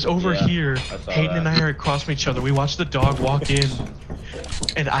 I was over Yeah, here. I saw Hayden and that. I are across from each other. We watched the dog walk in,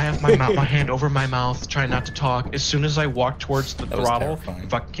 and I have my my hand over my mouth, trying not to talk. As soon as I walked towards the That was throttle, terrifying. it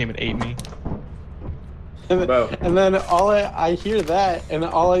fucking came and ate me. And then all I hear that, and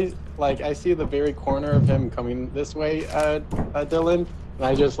all I like I see the very corner of him coming this way, Dylan, and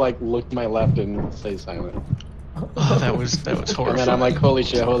I just like look to my left and stay silent. Oh, that was horrifying. And then I'm like, holy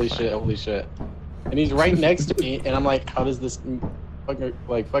shit, holy shit, holy shit. And he's right next to me, and I'm like, how does this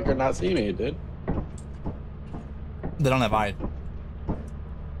fucker not see me, dude? They don't have eyes.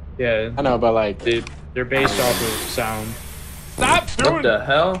 Yeah. I know, but like, they're based off of sound. Stop doing What the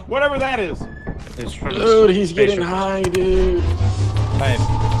hell? whatever that is. It's from dude, he's space getting shuttle. high, dude. Hey,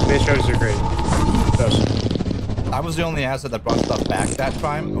 Space shuttles are great. Trust me. I was the only asset that brought stuff back that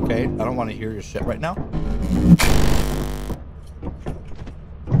time. Okay, I don't want to hear your shit right now.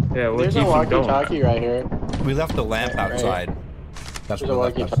 Yeah, we'll There's keep a them going. walkie-talkie right here. We left the lamp Right. outside. That's There's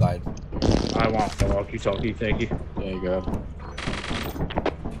what we a left outside. I want the walkie-talkie, thank you. There you go.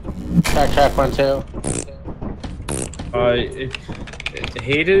 Track 1, 2.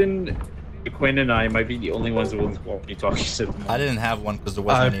 Hayden, Quinn, and I might be the only ones with walkie-talkies at the moment. I didn't have one because there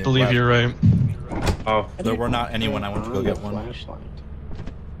wasn't I any believe left. you're right. Oh, There were not any when I went to go get one. Flashlight.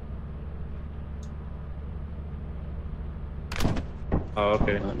 oh,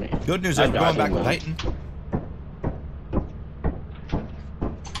 okay. Let me. Good news is I we're got going back him, to though. Titan.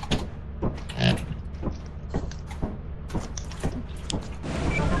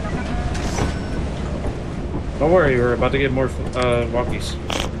 Don't worry, we're about to get more walkies.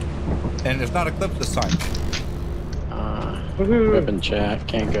 And it's not Eclipse this time. Woohoo! Rip and chat,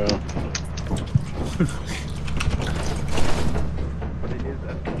 can't go.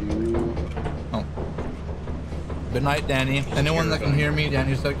 Oh. Good night, Danny. Anyone that can hear me,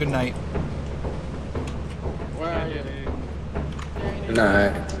 Danny said good night. Where are you? Good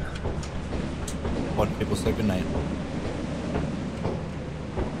night. What people say good night.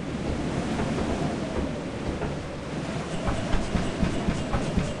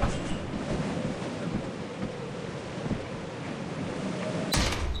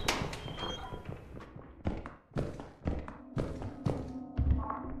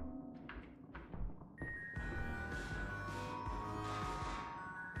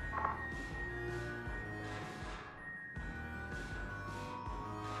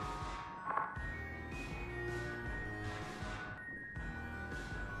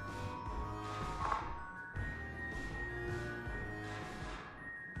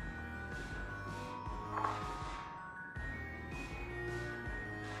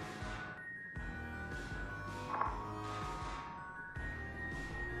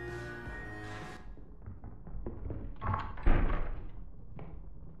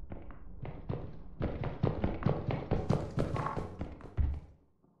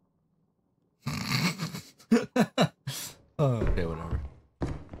 Oh, okay, whatever.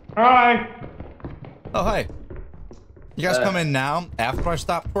 Hi. Oh, hi. You guys come in now after I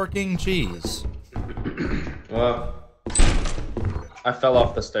stop twerking? Jeez. Well, I fell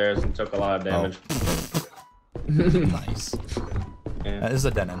off the stairs and took a lot of damage. Nice. Yeah. That is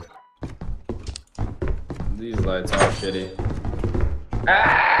a dead end. These lights are shitty.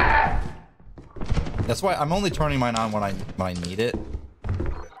 That's why I'm only turning mine on when I need it.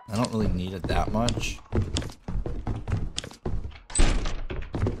 I don't really need it that much.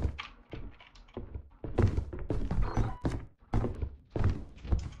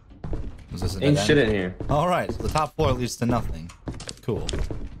 Is this a Ain't dead shit end? in here. All right, so the top floor leads to nothing. Cool.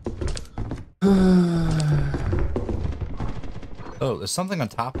 Oh, there's something on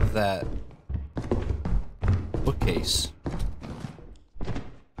top of that bookcase.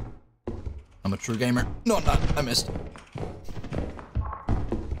 I'm a true gamer. No, I'm not. I missed.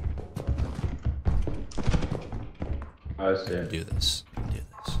 I see. Do this. Do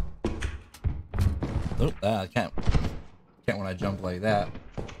this. Oh, I can't. Can't when I jump like that.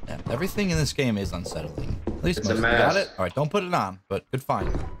 Yeah, everything in this game is unsettling. At least It's most a of it. Got mess. it? All right, don't put it on, but good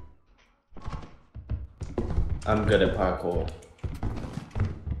find. I'm good at parkour.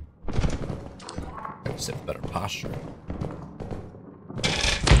 Gotta sit with better posture.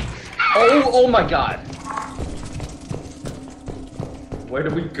 Oh my god! Where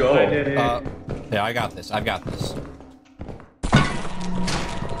do we go? I did it. Yeah, I got this. I've got this.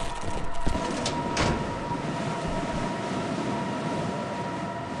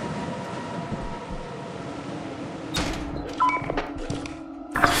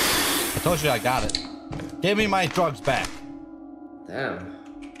 I told you I got it. Give me my drugs back. Damn.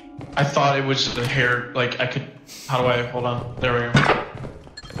 I thought it was the hair. Like I could. How do I? Hold on. There we go.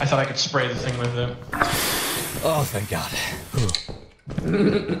 I thought I could spray the thing with it. Oh, thank God.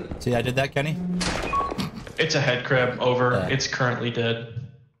 See, I did that, Kenny? It's a head crab. Over. Yeah. It's currently dead.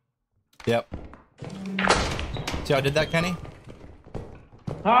 Yep. See how I did that, Kenny?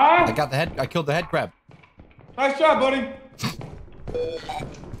 I Hi. got the head. I killed the head crab. Nice job, buddy.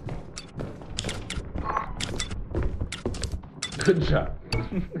 Good job.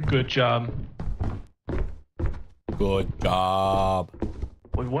 Good job. Good job.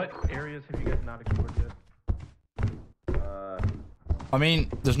 Wait, what areas have you guys not explored yet? I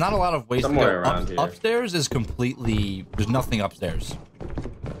mean, there's not a lot of ways Somewhere to go. around here. Upstairs is completely... There's nothing upstairs.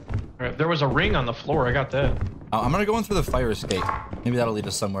 Alright, there was a ring on the floor. I got that. I'm gonna go in through the fire escape. Maybe that'll lead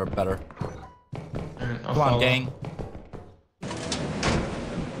us somewhere better. Alright, I'll Come on, follow. gang.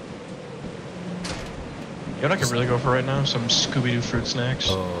 You know what I could really go for right now? Some Scooby-Doo fruit snacks.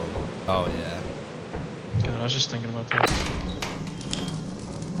 Oh yeah. God, I was just thinking about that.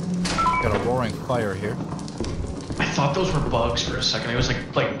 Got a roaring fire here. I thought those were bugs for a second. It was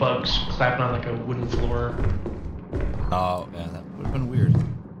like bugs clapping on like a wooden floor. Oh, yeah, that would have been weird.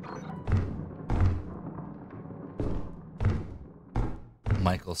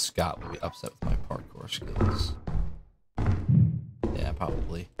 Michael Scott would be upset with my parkour skills. Yeah,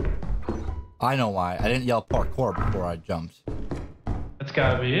 probably. I know why. I didn't yell parkour before I jumped. That's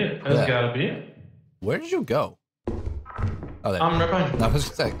gotta be it. That's gotta be it. Where did you go? Oh, there. I'm right behind you. No, I was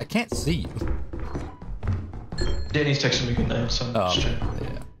gonna say, I can't see you. Danny's texting me good night, so I'm Oh, just checking.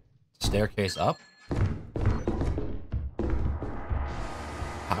 yeah. Staircase up.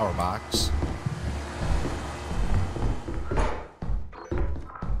 Power box.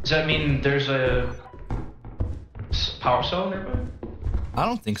 Does that mean there's a power cell nearby? I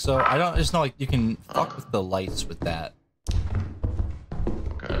don't think so. I just know like you can fuck with the lights with that.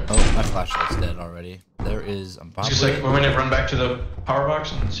 Okay. Oh, my flashlight's dead already. There is. I'm It's just probably like, we're gonna run back to the power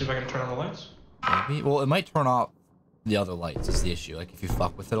box and see if I can turn on the lights. maybe. Well, it might turn off the other lights. Is the issue? Like if you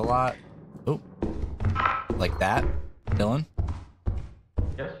fuck with it a lot. Oh, like that, Dylan.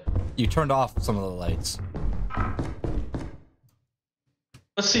 Yes. You turned off some of the lights.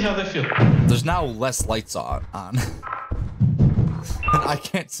 Let's see how they feel. There's now less lights on. And I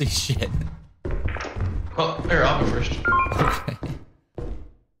can't see shit. Well, here, I'll go first. Okay.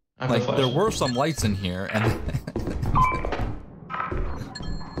 I have Like the flash. there were some lights in here, and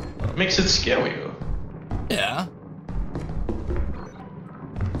Makes it scary. yeah.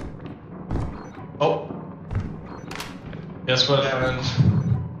 Oh. Guess what happened?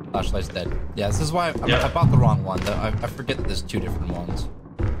 Flashlight's dead. Yeah, this is why I Yeah. bought the wrong one. I forget that there's two different ones.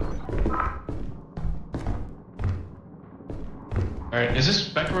 Alright, is this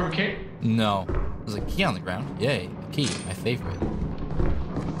back where we came? No. There's a key on the ground. Yay, a key, my favorite.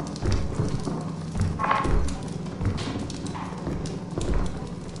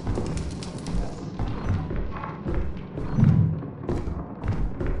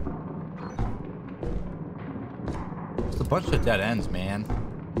 It's a bunch of dead ends, man.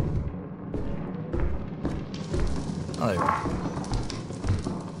 Oh, there we go.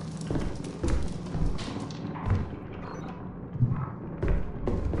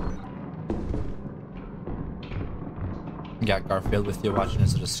 You got Garfield with you watching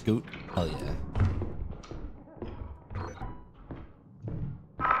us at a scoot? Hell yeah.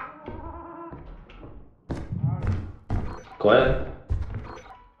 Glenn?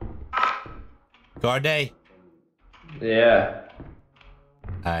 Garday, Yeah.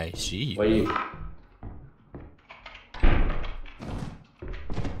 I see you. Wait.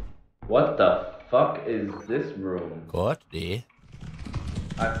 What the fuck is this room? Garday.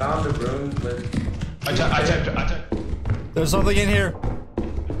 I found a room with... I typed. There's something in here.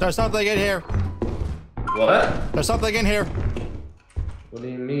 There's something in here. What? There's something in here. What do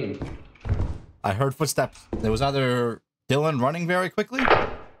you mean? I heard footsteps. There was either Dylan running very quickly,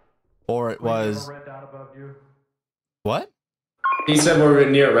 or it was... Red dot above you. What? He said we're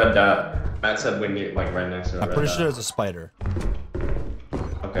near red dot. Matt said we're near, like right next to a I'm red pretty dot. sure there's a spider.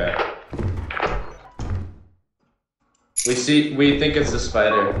 Okay. We think it's a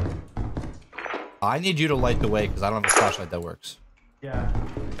spider. I need you to light the way because I don't have a flashlight that works. Yeah.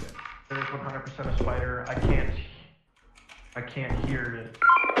 There's 100% a spider. I can't hear it.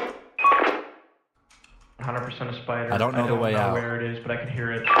 100% a spider. I don't know the way out. Where it is, but I can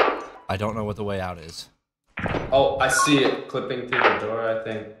hear it. I don't know what the way out is. Oh, I see it clipping through the door, I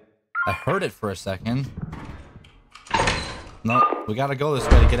think. I heard it for a second. No, we gotta go this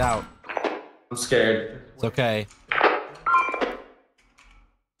way to get out. I'm scared. It's okay.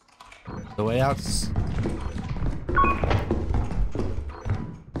 The way out's...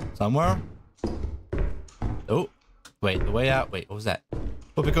 somewhere? Oh, wait, the way out. Wait, what was that?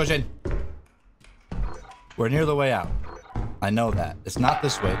 Whoopee cushion. We're near the way out. I know that. It's not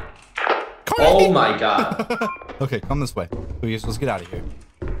this way. Oh my god. Okay, come this way. Please, let's get out of here.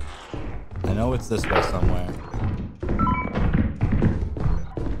 I know it's this way somewhere.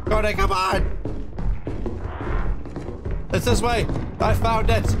 Cody, come on! It's this way! I found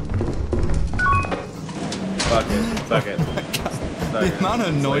it! Fuck it. The amount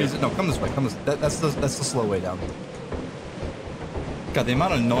of noise. No, come this way. Come this. That's the slow way down. God, the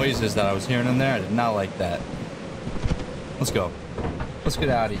amount of noises that I was hearing in there, I did not like that. Let's go. Let's get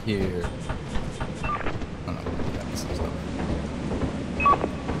out of here. Oh, no. Yeah, this is stuff.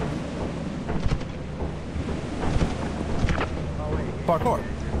 Parkour.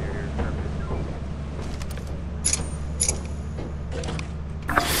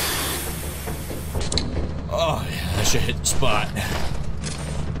 Oh yeah, that should hit the spot.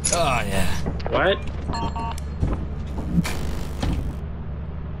 Oh yeah. What?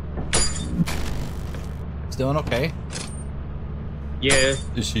 He's doing okay. Yeah.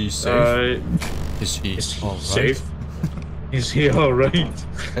 Is he safe? Is he all right? safe? Is he alright?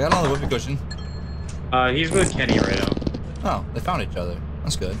 I got another whoopee cushion. He's with Kenny right now. Oh, they found each other.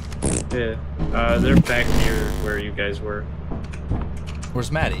 That's good. Yeah. They're back near where you guys were.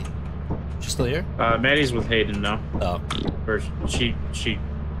 Where's Maddie? She's still here? Maddie's with Hayden now. Oh. Or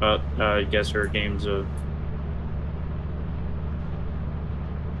I guess her game's her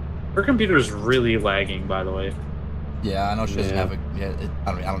computer's really lagging, by the way. Yeah, I know she doesn't have a. Yeah,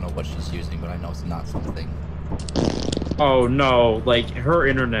 I don't know what she's using, but I know it's not something. Oh no! Like her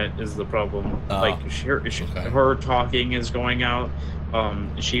internet is the problem. Oh, like her talking is going out.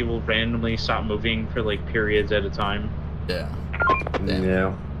 She will randomly stop moving for like periods at a time. Yeah. Damn.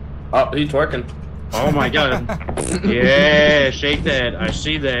 Yeah. Oh, he's working. Oh my god. Yeah, shake that. I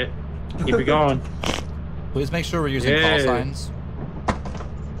see that. Keep it going. Please make sure we're using call signs.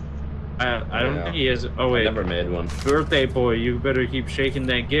 I don't think he has. Oh wait. I never made one. Birthday boy, you better keep shaking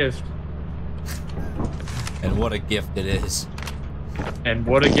that gift. And what a gift it is. And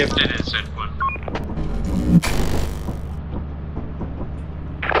what a gift it is, Edwin.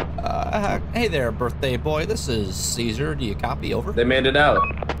 Hey there, birthday boy. This is Caesar. Do you copy? Over. They made it out.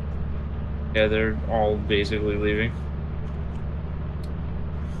 Yeah, they're all basically leaving.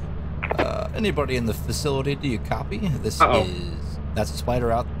 Anybody in the facility? Do you copy? This is. That's a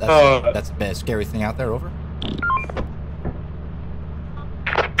spider out. That's a bad, scary thing out there. Over.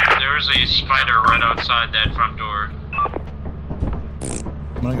 There's a spider right outside that front door.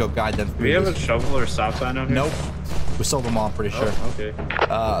 I'm gonna go guide them through. Do we have a shovel or stop sign out here? Nope. We sold them all, I'm pretty sure. Oh, okay.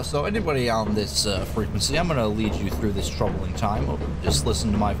 So anybody on this frequency, I'm gonna lead you through this troubling time. Over. Just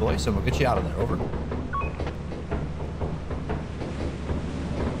listen to my voice, and we'll get you out of there. Over.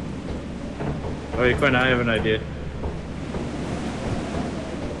 Oh, wait, Quinn, I have an idea.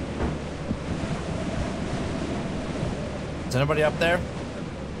 Is anybody up there?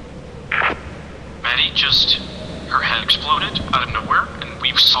 Maddie just, her head exploded out of nowhere, and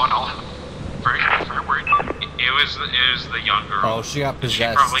we saw it all happen. Very worried. It was the young girl. Oh, she got possessed.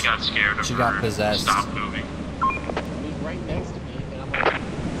 She probably got scared of She her. got possessed. Stopped moving. He's right next to me, and I'm like,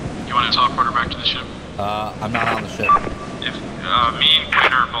 You want to teleport her back to the ship? I'm not on the ship. If me and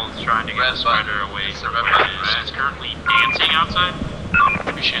Quinn are both trying to get the spider away from where it is, it's currently dancing outside.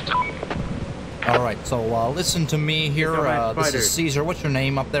 Appreciate that. All right, so listen to me here. This is Caesar. What's your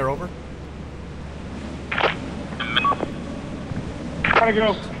name up there? Over. Gotta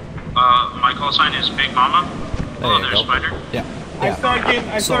go. My call sign is Big Mama. Hello there, Spider. Yeah. I started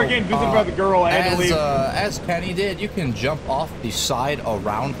getting visited by the girl. I had to leave. As Kenny did, you can jump off the side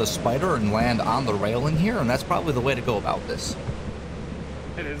around the spider and land on the railing here, and that's probably the way to go about this.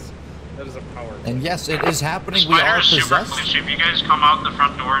 That is a power. And yes, it is happening. Spider We are is super possessed. close. If you guys come out the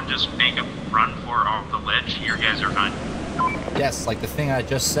front door and just make a run for off the ledge, your guys are fine. Yes, like the thing I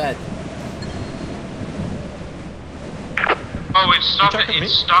just said. Oh, it's stuck.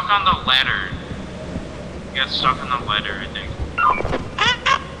 It's stuck on the ladder. You got stuck on the ladder, I think.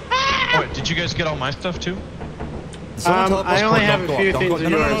 Oh, wait, did you guys get all my stuff too? I only have a few things of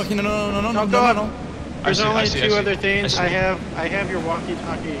yours. No. There's only two other things. I have your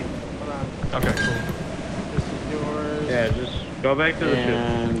walkie-talkie. Hold on. Okay, cool. This is yours. Yeah, just go back to the ship.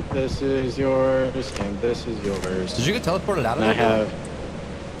 And this is yours, and this is yours. Did you get teleported out of And I there? have.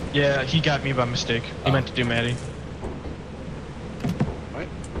 Yeah, he got me by mistake. He meant to do Maddie. What?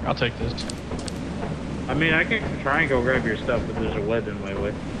 I'll take this. I mean, I can try and go grab your stuff, but there's a web in my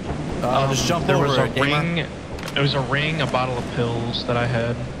way. Just jump there over was a it, gamer. ring. There was a ring, a bottle of pills that I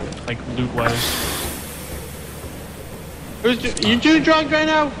had, like loot-wise. You two drugged right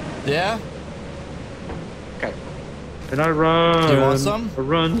now? Yeah. Okay. And I run. Do you want some? I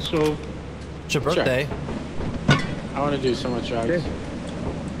run, so. It's your birthday. I want to do so much drugs. Okay.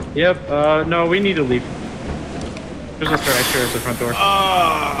 Yep, no, we need to leave. There's a stretcher at the front door.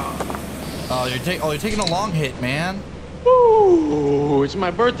 Oh, you're taking a long hit, man. Ooh, it's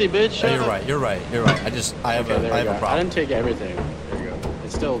my birthday, bitch. Yeah, you're right. I have a problem. I didn't take everything. There you go.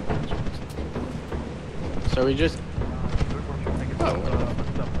 It's still. So we just.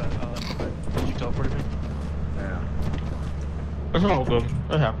 Did you teleport me? Yeah. It's all good.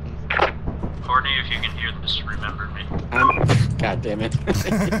 It happened. Courtney, if you can hear this, remember me. God damn it.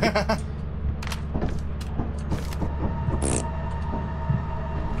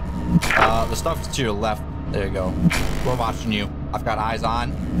 The stuff's to your left. There you go. We're watching you. I've got eyes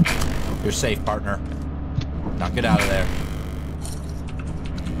on. You're safe, partner. Now get out of there.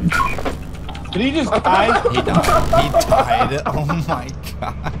 Did he just die? He died. He died. Oh my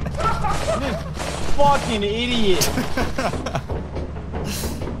god. Fucking idiot.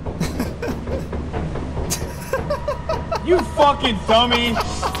 You fucking dummy.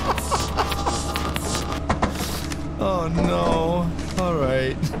 Oh no.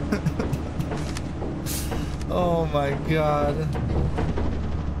 Alright. Oh my god.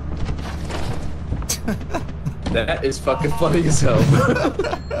 That is fucking funny as hell.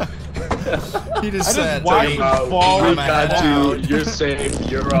 He just said, watched him fall. We got you. You're safe.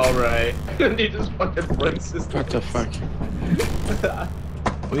 You're alright. And he just fucking flips his What the fuck?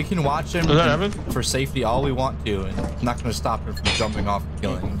 we can watch him Does that happen? for safety all we want to, and it's not going to stop him from jumping off and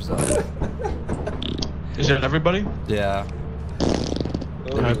killing himself. Is it everybody? Yeah.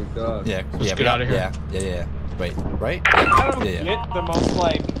 Oh my god. Yeah. Let's yeah, get out of here. Yeah. Wait, right? I don't Yeah. get the most,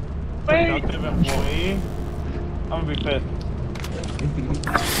 like, productive employee. I'm gonna be pissed.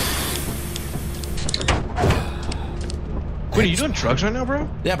 Wait, are you doing drugs right now, bro?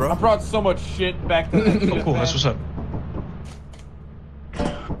 Yeah, bro. I brought so much shit back to the Oh, cool. That's what's up.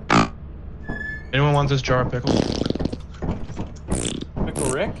 Anyone want this jar of pickles?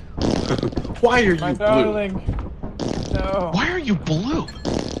 Pickle Rick? Why are My you blue? darling. No. Why are you blue?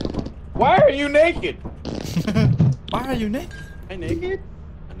 Why are you naked? Why are you naked? Am I naked?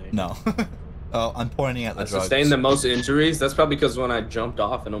 No. Oh, I'm pointing at the I drugs. sustained the most injuries. That's probably because when I jumped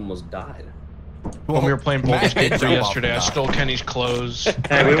off and almost died. When we were playing Baldur's Matt Gate 3 did jump off yesterday, I and die. stole Kenny's clothes.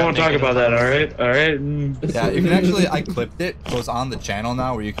 Hey, we won't talk about that, alright? Alright? Yeah, you can actually, I clipped it. So it's on the channel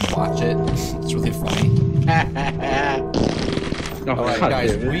now where you can watch it. It's really funny. Alright,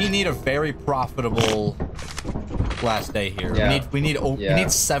 guys, we need a very profitable last day here. Yeah. We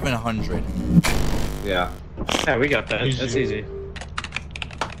need 700. Yeah. Yeah, we got that. That's easy.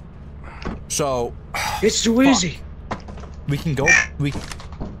 So It's too easy. we can go.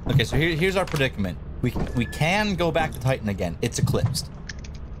 Okay, so here's our predicament. We can go back to Titan again. It's eclipsed.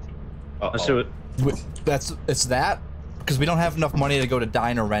 Let's do it. It's that because we don't have enough money to go to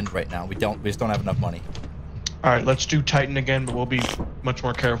Dine or Rend right now. We just don't have enough money. All right, let's do Titan again, but we'll be much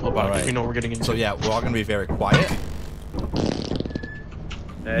more careful about it. 'Cause we know what we're getting into. So yeah, we're all gonna be very quiet.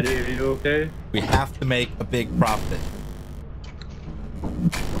 Eddie, are you okay? We have to make a big profit.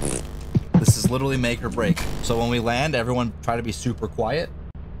 This is literally make or break. So when we land, everyone try to be super quiet.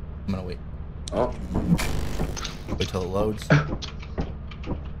 I'm gonna wait. Oh. Wait till it loads.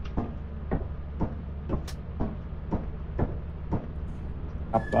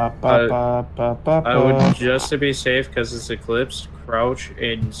 I would, just to be safe, because it's eclipsed, crouch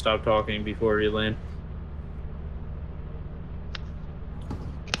and stop talking before you land.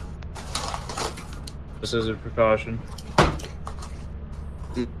 This is a precaution.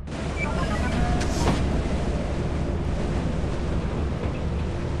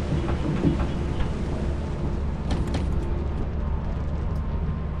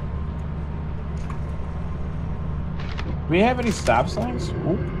 Do we have any stop signs?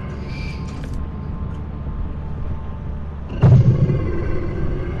 Ooh.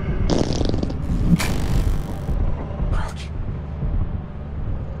 Crouch.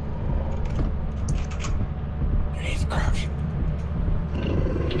 You need to crouch.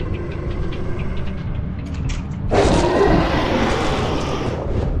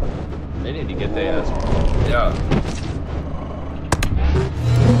 They need to get their ass. Yeah.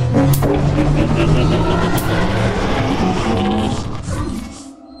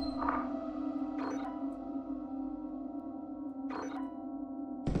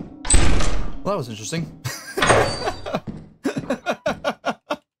 Well, that was interesting.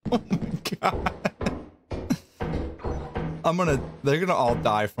 Oh my god. They're gonna all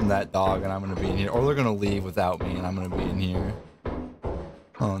die from that dog and I'm gonna be in here. Or they're gonna leave without me and I'm gonna be in here.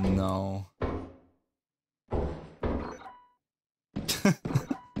 Oh no.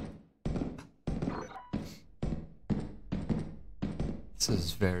 This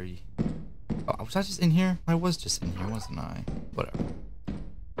is very... Oh, was I just in here? I was just in here, wasn't I? Whatever.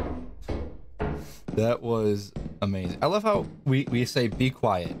 That was amazing. I love how we say be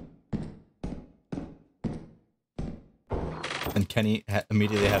quiet. And Kenny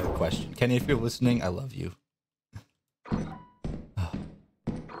immediately had a question. Kenny, if you're listening, I love you.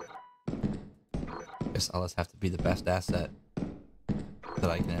 Guess I'll just have to be the best asset. that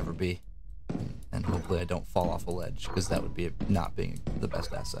I can ever be. And hopefully I don't fall off a ledge, because that would be not being the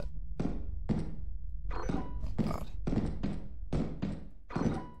best asset. Oh god.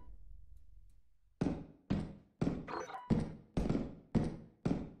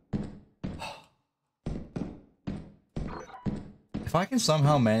 If I can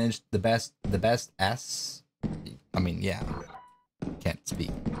somehow manage the best S, I mean, yeah, can't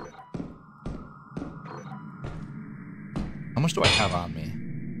speak. How much do I have on me?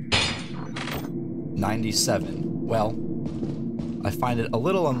 97. Well, I find it a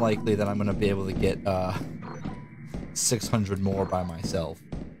little unlikely that I'm gonna be able to get 600 more by myself,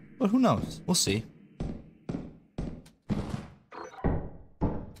 but who knows? We'll see.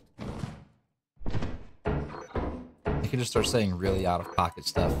 I can just start saying really out-of-pocket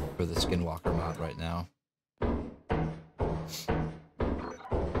stuff for the Skinwalker mod right now.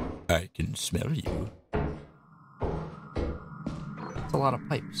 I can smell you. That's a lot of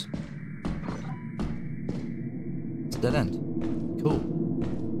pipes. It's a dead end. Cool.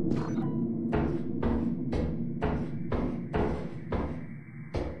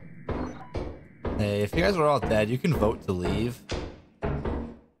 Hey, if you guys are all dead, you can vote to leave.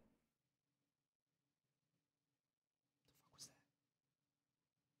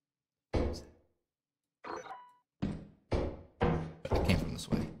 It came from this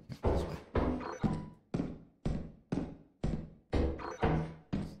way.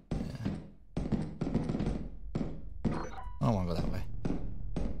 Yeah. I don't want to go that way.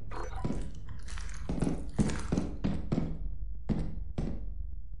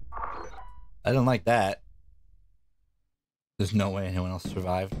 I didn't like that. There's no way anyone else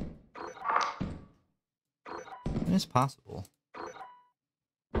survived. It's possible.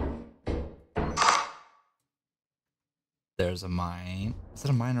 There's a mine. Is it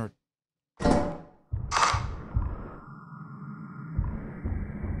a mine or...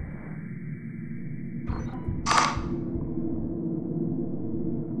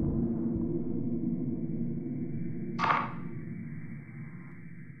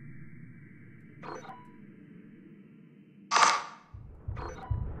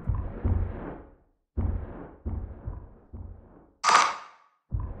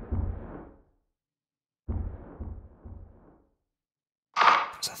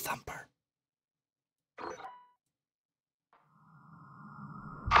 There's a thumper.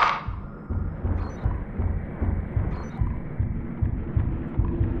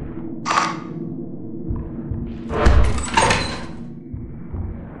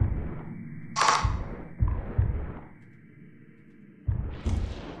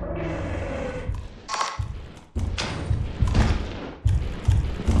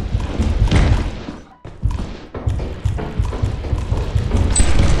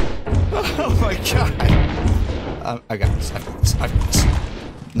 Oh my god! I got this. I got this. I got this.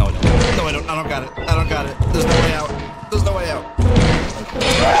 No, I don't. No, I don't. I don't got it. I don't got it. There's no way out. There's no way out.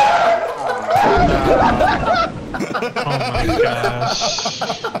 Oh my gosh.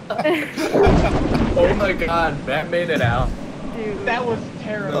 Oh my god, Matt made it out. Dude. That was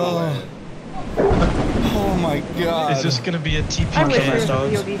terrible. Oh my god. Is this gonna be a TP I wish there was a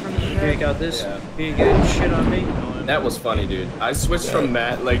dogs? POV from the You show. got this? Yeah. You get shit on me? That was funny, dude. I switched from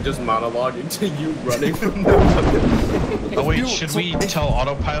Matt, like, just monologuing to you running from the Oh wait, should we tell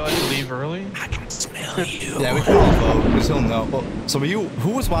autopilot to leave early? I can smell you. Yeah, we can all vote because he'll know. Well, so who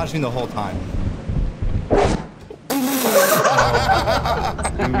was watching the whole time?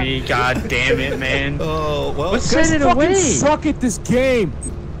 Me, god damn it, man. Oh well. Let's send it away. Suck at this game.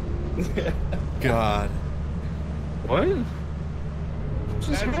 God. What?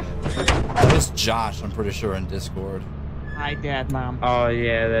 That was Josh, I'm pretty sure, in Discord. Hi, Dad, Mom. Oh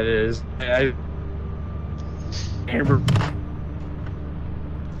yeah, that is.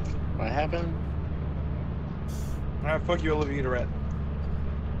 What happened? Alright, fuck you, Olivia Rat.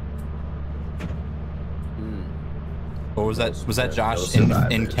 Or was that Josh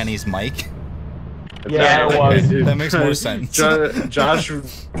in Kenny's mic? Yeah, it was. That makes more sense. Josh.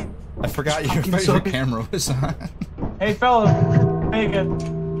 I forgot your camera was on. Hey, fellas. Hey, good.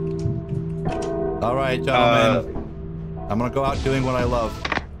 All right, gentlemen. I'm gonna go out doing what I love.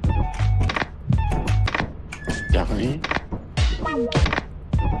 Definitely.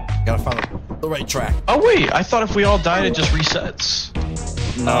 Gotta find the right track. Oh wait, I thought if we all died it just resets.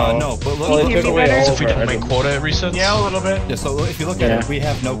 No, but Well, look. it'd be better. If we didn't make quota, it resets. Yeah, a little bit. Yeah, so if you look at it, we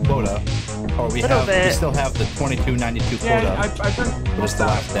have no quota, or we still have the 2292 quota. Yeah, I turned. But it's the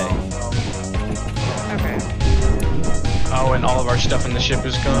last day. Okay. Oh, and all of our stuff in the ship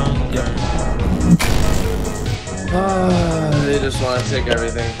is gone. Yep. They just want to take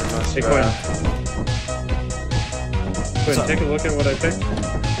everything from us. Take bro. one. Go ahead, take a look at what I picked.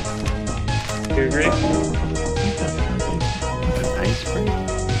 Do you agree? Ice cream?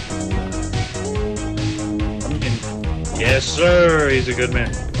 Yes, sir. He's a good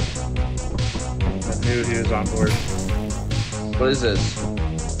man. I knew he was on board. What is this?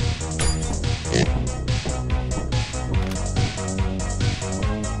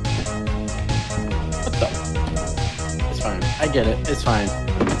 What the? It's fine. I get it. It's fine.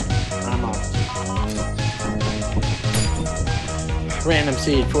 I'm off. Random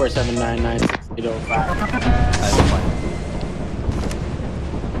seed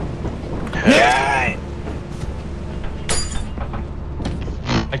 47996805. Hey!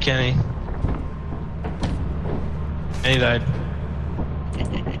 Hi, Kenny. Kenny died.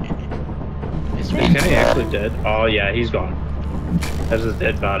 Is Kenny actually dead? Oh yeah, he's gone. That's his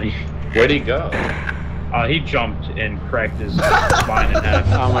dead body. Where'd he go? He jumped and cracked his spine in half.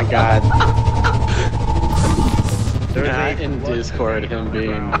 Oh my god. There's Not a- in Discord, him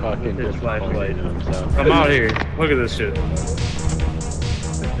being fucking His disappointed flashlight. in himself. Come out here. Look at this shit.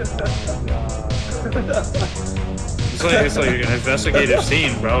 It's like an investigative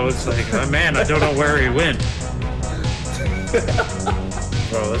scene, bro. It's like, oh, man, I don't know where he went.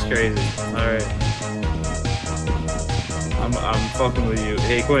 Bro, that's crazy. Alright. I'm fucking with you.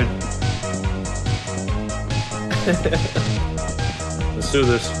 Hey, Quinn. Let's do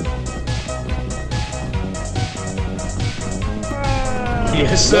this.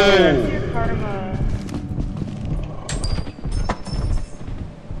 Yes, sir. Karma.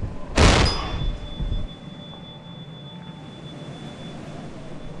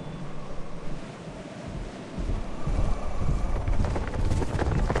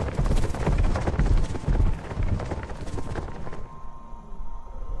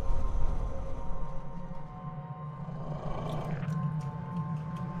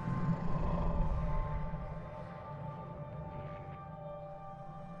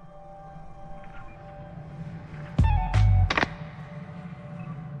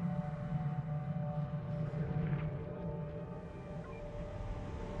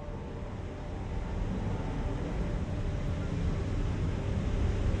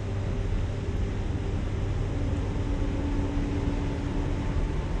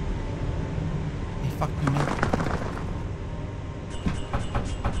 Fuck me.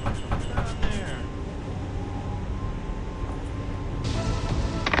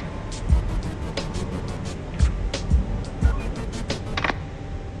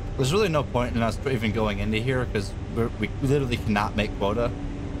 There's really no point in us even going into here because we literally cannot make quota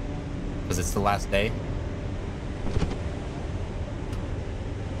because it's the last day.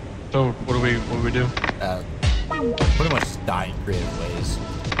 So what do we do? Pretty much die in creative ways.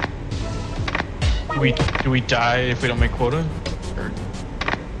 Do we die if we don't make quota?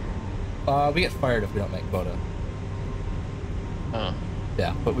 Or... We get fired if we don't make quota. Oh.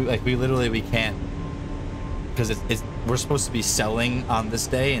 Yeah, but we literally can't because we're supposed to be selling on this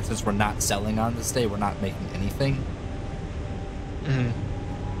day, and since we're not selling on this day, we're not making anything. Mm-hmm.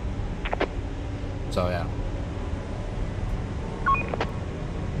 So yeah.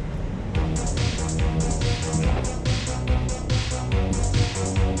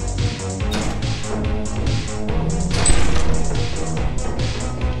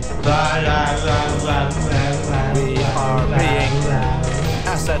 We are being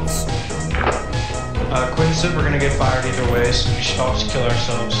assets. Quinn said we're gonna get fired either way, so we should all just kill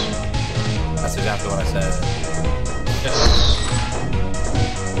ourselves. That's exactly what I said. Yes.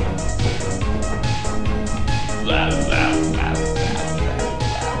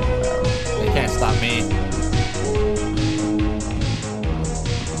 They can't stop me.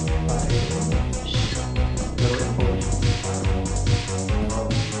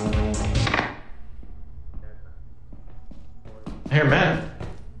 Here, Matt.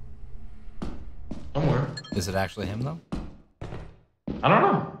 Somewhere. Is it actually him though? I don't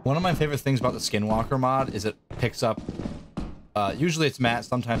know. One of my favorite things about the Skinwalker mod is it picks up. Usually it's Matt,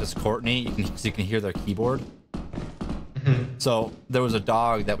 sometimes it's Courtney. You can hear their keyboard. So there was a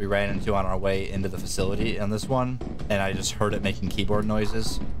dog that we ran into on our way into the facility on this one, and I just heard it making keyboard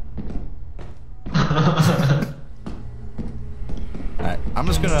noises. Alright, I'm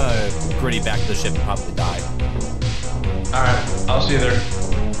just gonna gritty back to the ship and probably die. Alright, I'll see you there.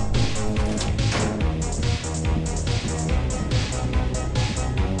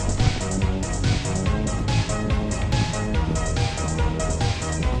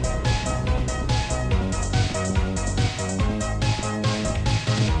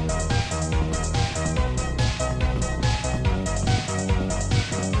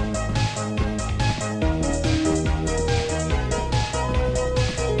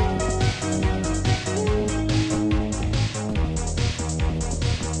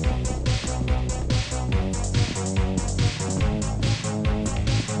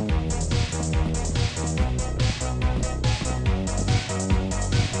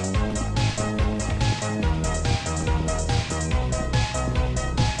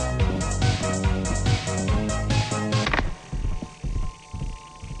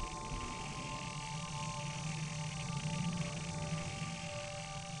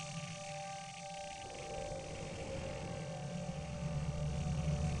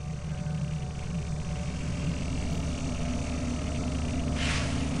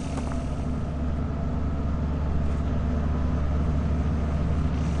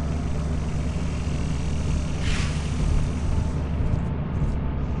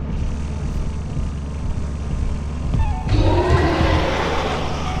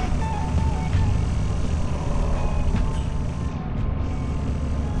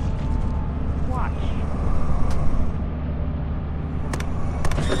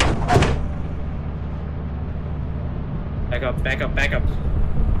 back up, back up, back up.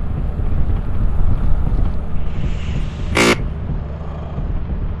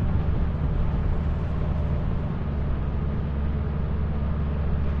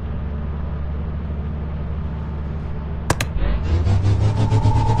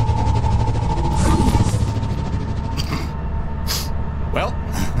 Well,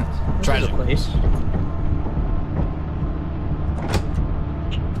 tragic. Place.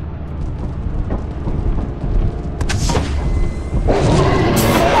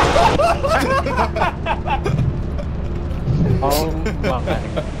 Oh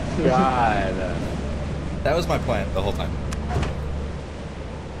my god. That was my plan the whole time.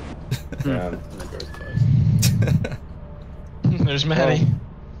 Yeah. There's Maddie.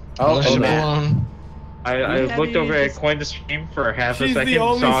 Oh, Leave him Matt. alone. I looked over at Quentin's stream for half a She's the second,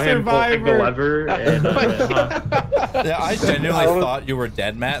 only saw him pulling the survivor. lever, and Yeah, I genuinely thought you were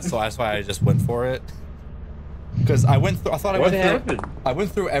dead, Matt, so that's why I just went for it. Because I went through, What happened? I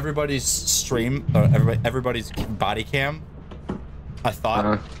went through everybody's stream, everybody's body cam. I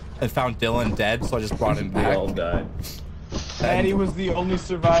thought, and found Dylan dead, so I just brought him They back. all died. Maddie was the only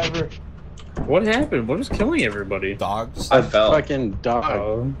survivor. What happened? What was killing everybody? Dogs. I fell. Fucking dog.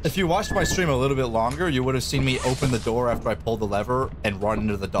 Oh. If you watched my stream a little bit longer, you would have seen me open the door after I pulled the lever and run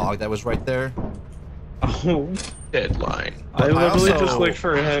into the dog that was right there. Oh. Deadline. I I literally also- just looked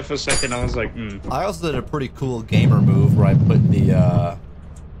for half a second. I was like, I also did a pretty cool gamer move where I put the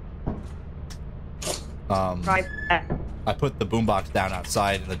Right. I put the boombox down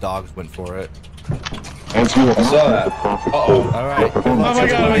outside and the dogs went for it. I saw that. Uh-oh. All right. Oh my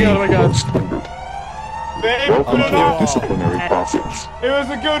god, oh my god, oh my god. They put it Oh, up. Disciplinary process. It was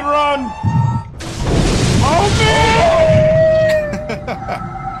a good run. Oh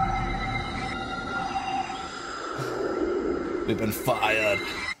man! We've been fired.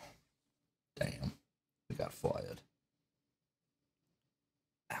 Damn. We got fired.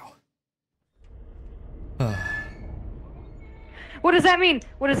 Ow. What does that mean?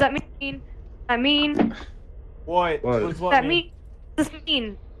 What does that mean? What? What? What's what That mean? What does this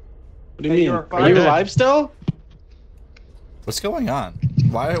mean? What do you mean? you're Are you fired. alive still? What's going on?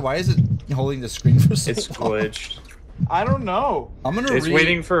 Why is it holding the screen for so it's long? glitched. I don't know. I'm gonna It's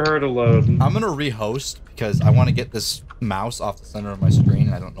waiting for her to load. I'm gonna rehost because I want to get this mouse off the center of my screen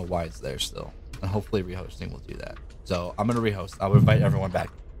and I don't know why it's there still. And hopefully rehosting will do that. So I'm gonna rehost. I'll invite everyone back.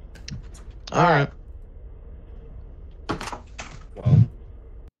 All right. Well,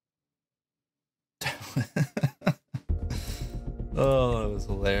 Oh, that was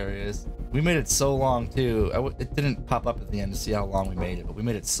hilarious. We made it so long too. It didn't pop up at the end to see how long we made it, but we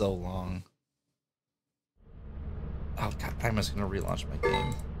made it so long. Oh god, I'm just gonna relaunch my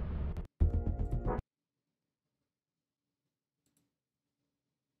game. Are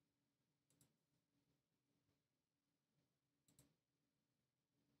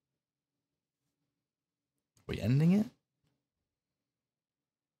we ending it?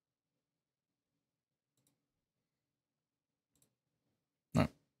 No.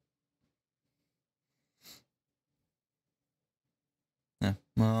 Yeah.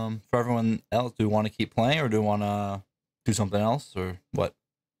 For everyone else, do we want to keep playing or do we want to do something else or what?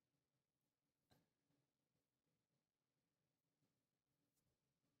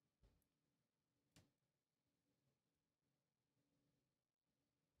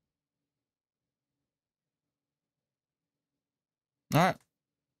 All right.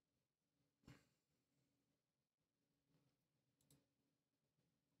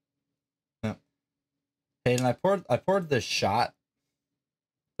 Yeah. Hey, and I poured this shot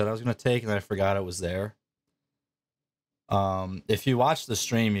that I was gonna take and I forgot it was there. If you watch the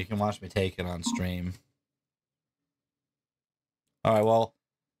stream, you can watch me take it on stream. All right, well,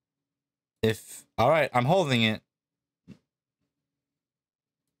 all right, I'm holding it.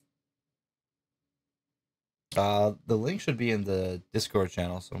 The link should be in the Discord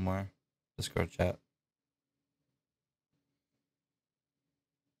channel somewhere. Discord chat.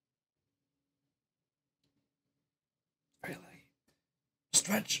 Very laggy.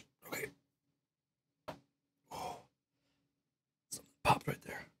 Stretch. Okay. Oh. Something popped right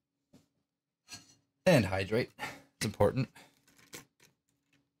there. And hydrate. It's important.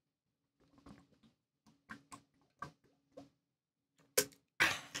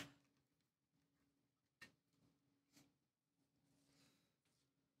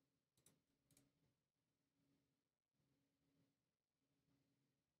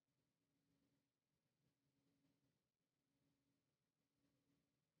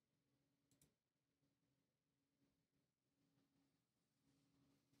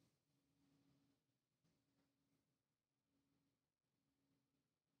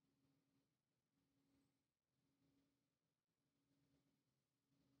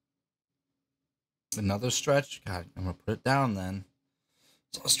 Another stretch. God, I'm gonna put it down then.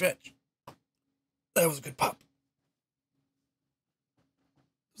 It's a stretch. That was a good pop.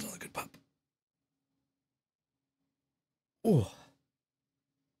 That was another good pop. Ooh.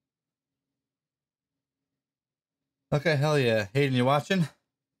 Okay, hell yeah. Hayden, you watching?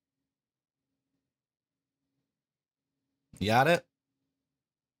 You got it?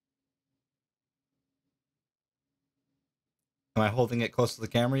 Am I holding it close to the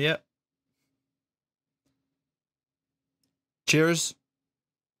camera yet? Cheers.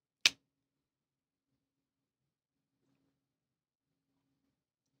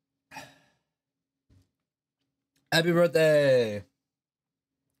 Happy birthday.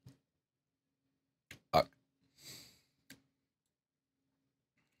 Fuck.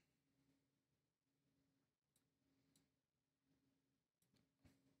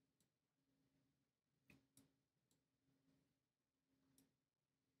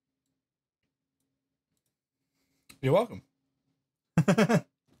 You're welcome.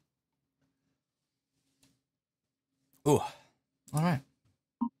 Ooh. All right.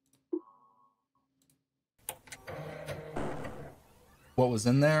 What was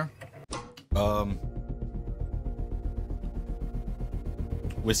in there?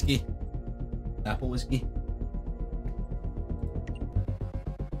 Whiskey. Apple whiskey.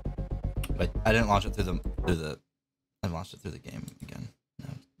 But I didn't launch it through the I launched it through the game again.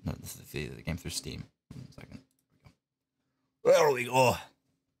 No, this is the game through Steam. 1 second. There we go.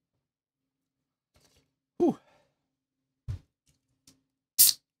 Whew.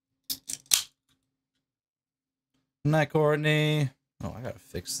 Good night, Courtney. Oh, I gotta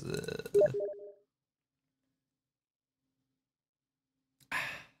fix the.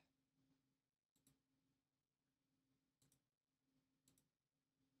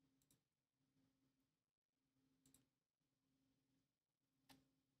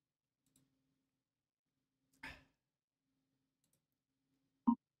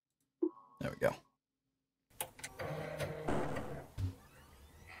 There we go.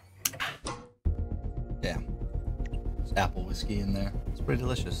 Yeah. There's apple whiskey in there. It's pretty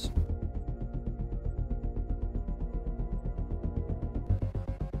delicious.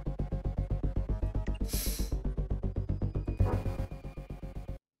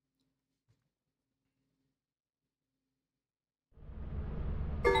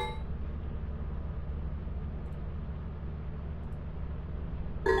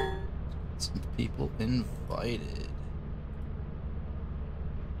 Some people invited.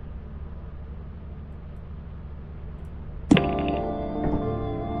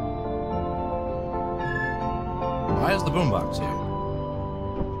 Why is the boombox here?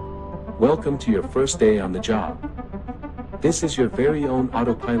 Welcome to your first day on the job. This is your very own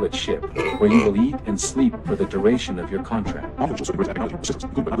autopilot ship, where you will eat and sleep for the duration of your contract.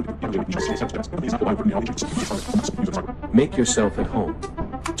 Make yourself at home.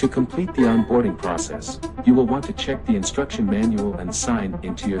 To complete the onboarding process, you will want to check the instruction manual and sign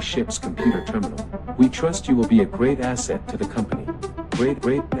into your ship's computer terminal. We trust you will be a great asset to the company.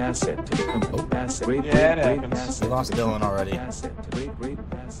 Great asset to the company. Asset. Great asset. We lost Dylan already. Asset. Great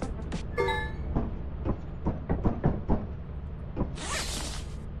asset.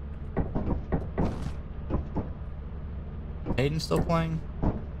 Hayden still playing?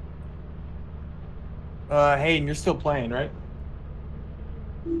 Hayden, you're still playing, right?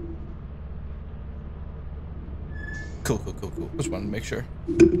 Cool. Just wanted to make sure.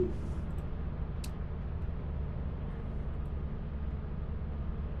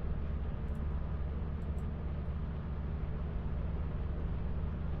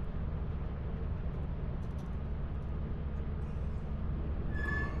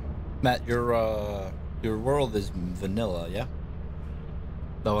 Matt, your world is vanilla, yeah?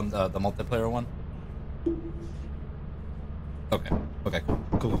 The one, the multiplayer one? Okay,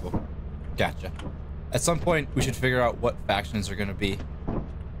 cool. Gotcha. At some point, we should figure out what factions are gonna be.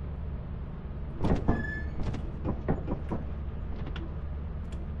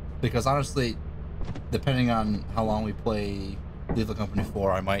 Because honestly, depending on how long we play Lethal Company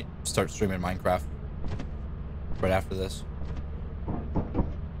 4, I might start streaming Minecraft right after this.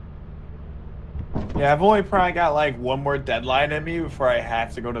 Yeah, I've only probably got like one more deadline in me before I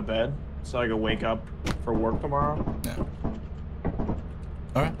have to go to bed, so I can wake up for work tomorrow. Yeah.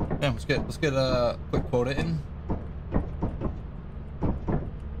 All right. Yeah, let's get a quick quota in.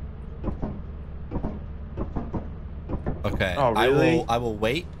 Okay. Oh, really? I will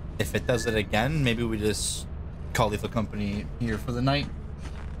wait. If it does it again, maybe we just call Lethal Company here for the night,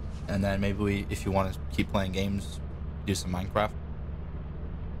 and then maybe we, if you want to keep playing games, do some Minecraft.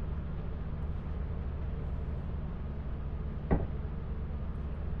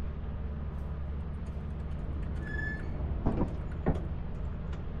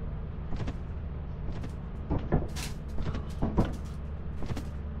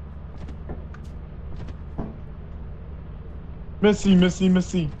 Missy, Missy,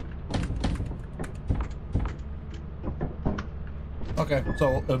 Missy. Okay,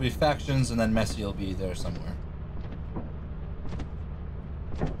 so it'll be factions and then Messi will be there somewhere.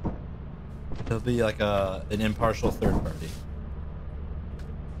 It'll be like an impartial third party.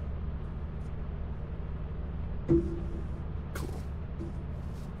 Cool.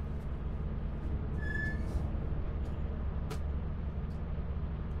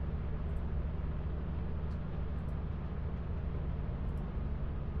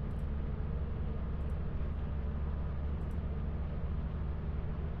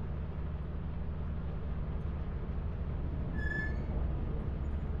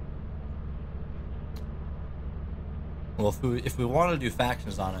 Well, if we want to do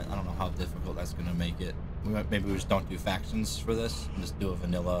factions on it, I don't know how difficult that's going to make it. Maybe we just don't do factions for this and just do a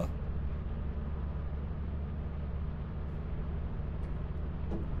vanilla.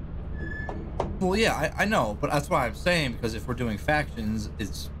 Well, yeah, I know, but that's why I'm saying, because if we're doing factions,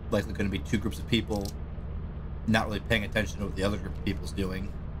 it's likely going to be two groups of people not really paying attention to what the other group of people's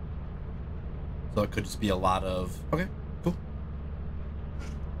doing. So it could just be a lot of, okay, cool.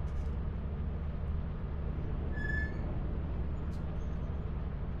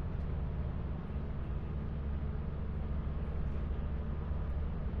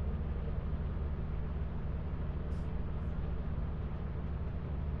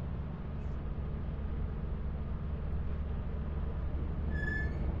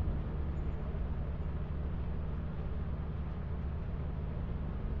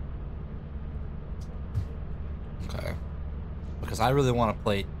 Okay. Because I really want to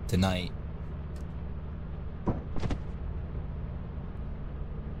play tonight.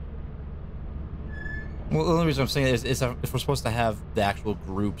 Well, the only reason I'm saying is if we're supposed to have the actual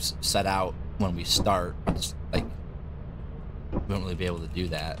groups set out when we start, I just, like, we won't really be able to do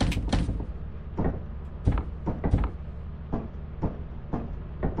that.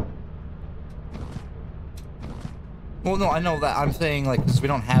 Well, no, I know that. I'm saying, like, because we're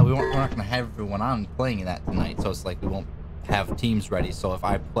not going to have everyone on playing that tonight, so it's like we won't have teams ready. So if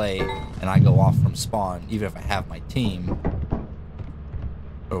I play and I go off from spawn, even if I have my team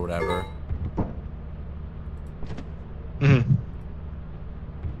or whatever.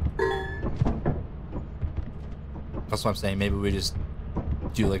 That's what I'm saying. Maybe we just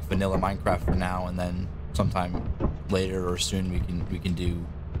do like vanilla Minecraft for now, and then sometime later or soon we can do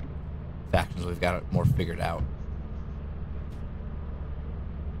factions. We've got it more figured out.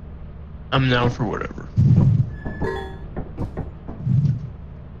 I'm down for whatever.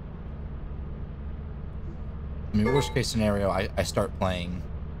 I mean, worst case scenario, I start playing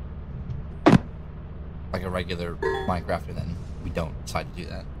like a regular Minecraft, and then we don't decide to do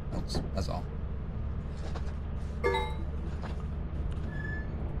that. That's all.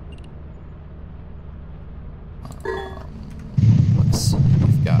 Let's see.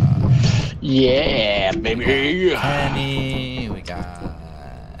 We've got baby. Penny. We got.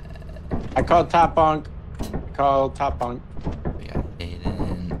 I called top bunk. We got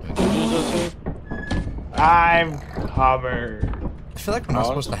Aiden. I'm covered. I feel like we're not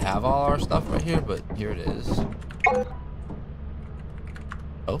supposed to have all our stuff right here, but here it is.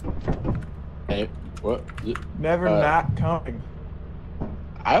 Oh. Hey, what? Never not coming.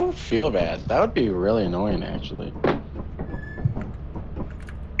 I would feel bad. That would be really annoying, actually.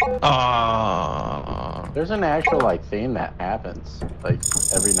 There's an actual, like, thing that happens, like,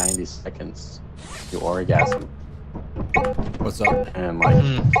 every 90 seconds. You orgasm. What's up? And, like...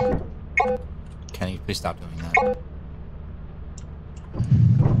 Can you please stop doing that?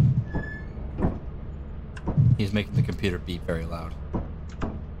 He's making the computer beep very loud.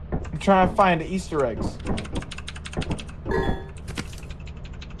 I'm trying to find the Easter eggs.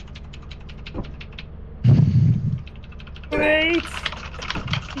 Wait!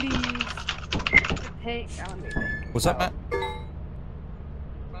 Please. Hey, let me think. What's up, Matt?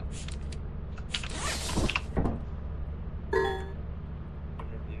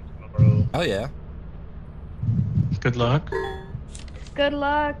 Oh yeah. Good luck. Good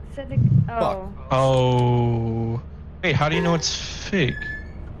luck. Oh. Oh. Wait, how do you know it's fake?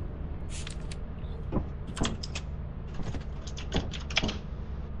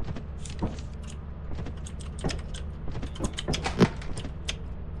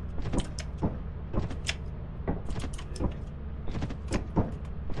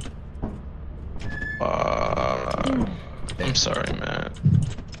 I'm sorry, Matt.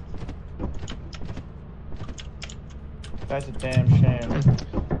 That's a damn shame.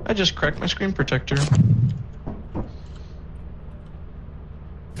 I just cracked my screen protector.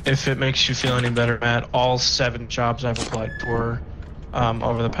 If it makes you feel any better, Matt, all 7 jobs I've applied for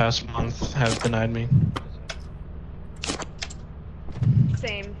over the past month have denied me.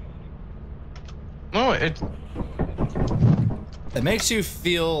 same. No, it. It makes you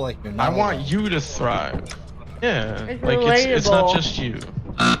feel like you're not. I want alone. you to thrive. Yeah, It's like it's not relatable. just you.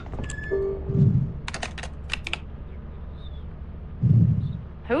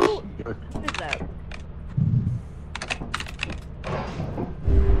 Who is that?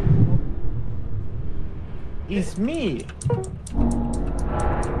 It's me.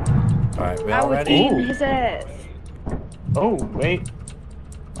 Alright, we I all was ready? eating his ass. Oh, wait.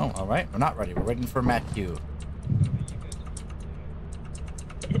 Oh, alright. We're not ready. We're waiting for Matthew.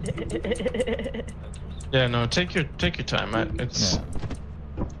 Yeah, no, take your time. It's. Yeah.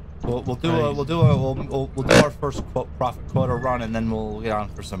 We'll do our first profit quota run, and then we'll get on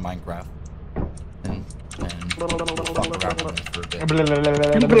for some Minecraft. And fuck around with it for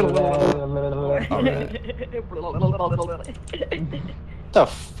a bit. The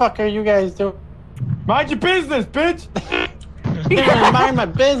fuck are you guys doing? Mind your business, bitch! You can't mind my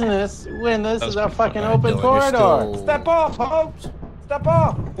business when this is a fucking open Dylan, corridor. you're still... Step off, ho! Step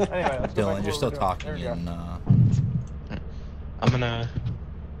off! Anyway, let's go back Dylan, to you're still where we talking were. There we in, I'm gonna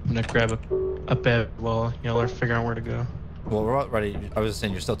grab a bed while y'all are figuring out where to go. Well, we're not ready. I was just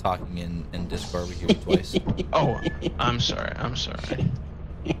saying you're still talking in Discord. We hear you twice. Oh, I'm sorry.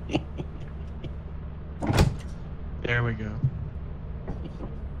 There we go.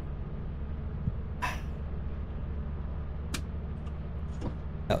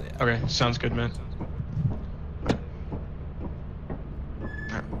 Hell yeah. Okay, sounds good, man.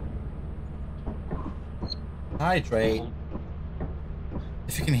 Hydrate.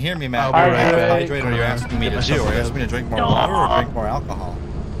 If you can hear me, Matt, I'll be are you right back. hydrate, or are you asking me to do? Are you asking me to drink more water or drink more alcohol?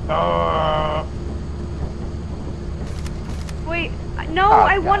 Wait, no,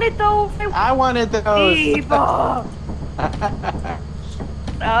 I wanted those. I wanted those. Eva.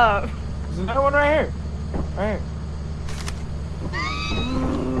 There's another one right here. Right here.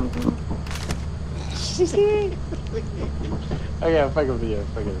 Okay, I'm fucking with you.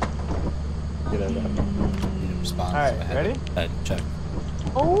 Fuck it. Get out of there. Response. Alright, ready? Check.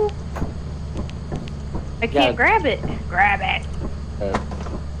 Oh. I can't Yeah. grab it. Grab it.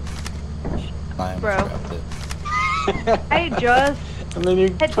 I Bro. grabbed it. I just And then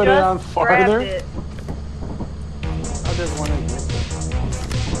you had put it on just farther. grabbed it. Oh, there's one in here.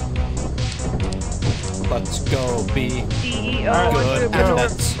 Let's go, B. CEO Good. entrepreneur,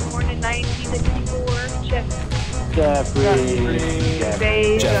 That's born in 1964. Jeff Jeffrey.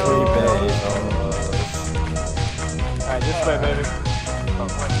 Bezos. Jeffrey Bezos. Alright, this way, baby.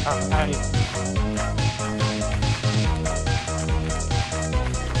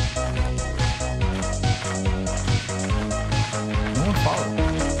 No one followed.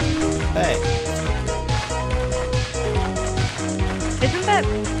 Hey. Isn't that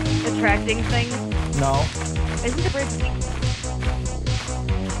attracting things? No. Isn't the bridge pink?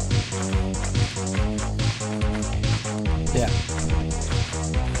 Yeah.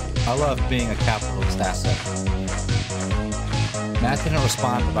 I love being a capitalist asset. Matt didn't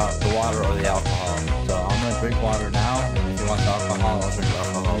respond about the water or the alcohol, so I'm gonna drink water now, and if you want the alcohol, I'll drink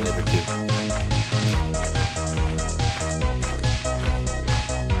alcohol later too.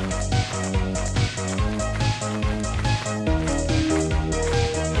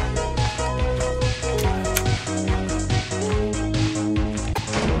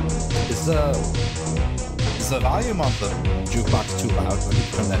 Is the volume on the jukebox too loud? I need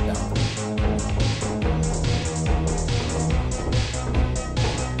to turn that down.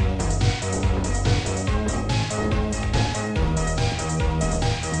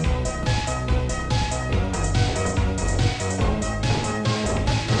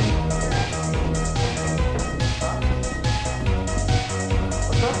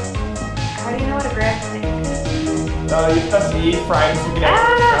 How do you know how to grab things? You press E, Frank, so you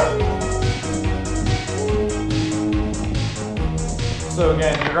can So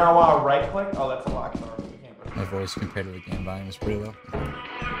again, you're gonna want to right click. Oh, that's a lock. Sorry, you can't put it. My voice compared to the game volume is pretty low.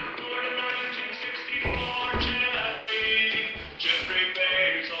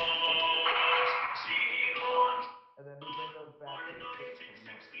 And then we bring those back.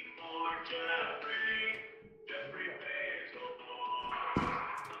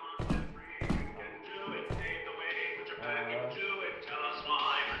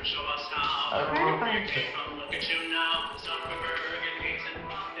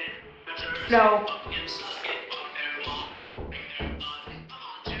 No.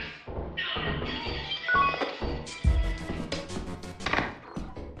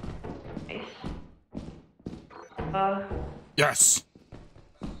 Yes.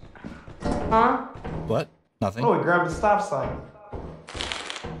 Huh? What? Nothing. Oh, we grabbed the stop sign.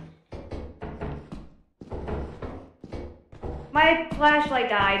 My flashlight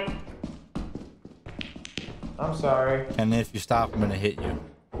died. I'm sorry. And if you stop, I'm gonna hit you.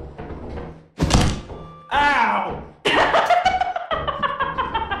 Ow!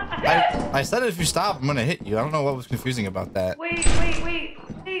 I said if you stop, I'm gonna hit you. I don't know what was confusing about that. Wait, where'd the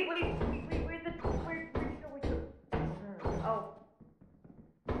oh.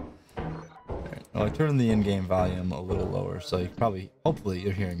 Alright, well, I turned the in-game volume a little lower, so you probably, hopefully,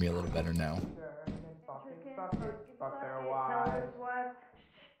 you're hearing me a little better now. Fuck their wives.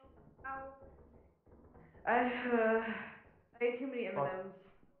 I ate too many M&Ms.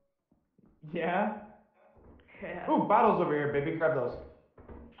 Yeah? Yeah. Ooh, bottles over here, baby. Grab those.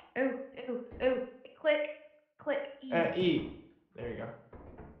 Ooh. Click. E. E. There you go.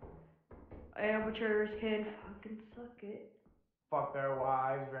 Amateurs can fucking suck it. Fuck their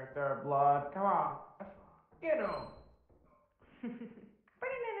wives, drink their blood. Come on. Get them.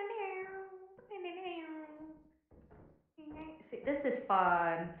 See, this is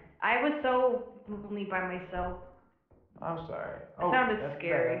fun. I was so lonely by myself. I'm sorry. It sounded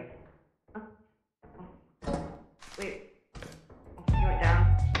scary. Wait. Oh, you went down.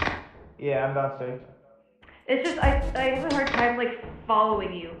 Yeah, I'm not safe. It's just I have a hard time like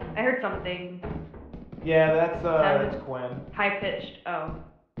following you. I heard something. Yeah, that's Quinn. High pitched. Oh.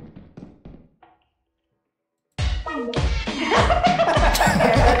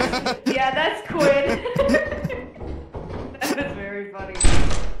 yeah, that's Quinn. That was very funny.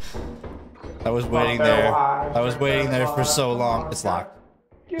 I was waiting there. I was waiting there for so long. It's locked.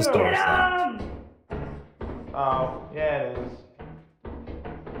 This door is locked. Oh, yeah, it is.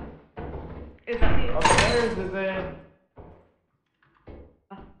 Is that me? Upstairs is in.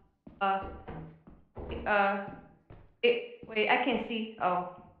 Wait, I can't see. Oh.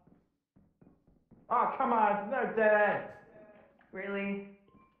 Oh, come on, it's no dead end. Really?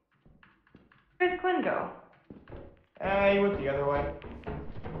 Where's Quinn go? He went the other way.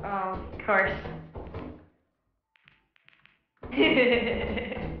 Oh, of course.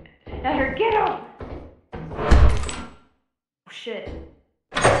 Let her get him! Oh, shit.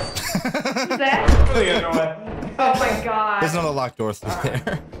 Who's that? Oh my god. There's another locked door through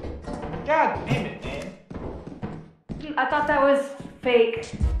there. God damn it, man. I thought that was fake.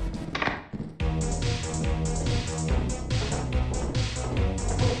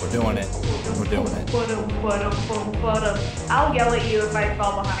 We're doing it. We're doing it. I'll yell at you if I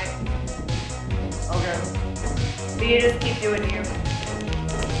fall behind. Okay. But you just keep doing you.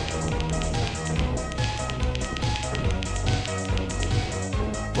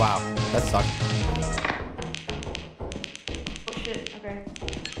 Wow, that sucked. Oh shit, okay.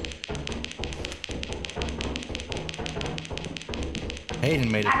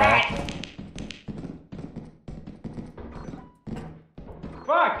 Hayden made it back.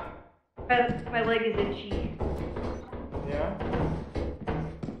 Fuck! My leg is itchy. Yeah?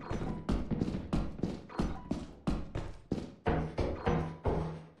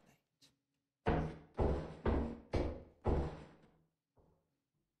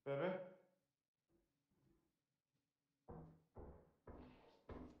 Baby?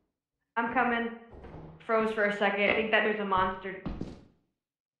 I'm coming. Froze for a second. I think that there's a monster.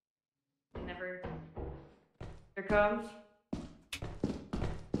 It never. Here comes.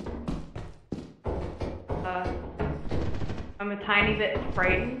 I'm a tiny bit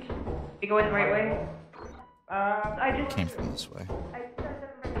frightened. You going the right way? I just came from this way.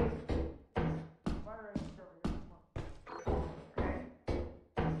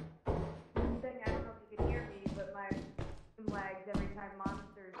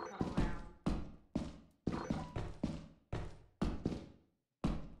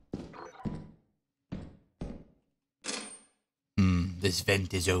 This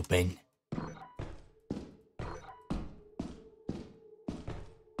vent is open.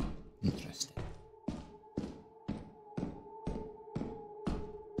 Interesting.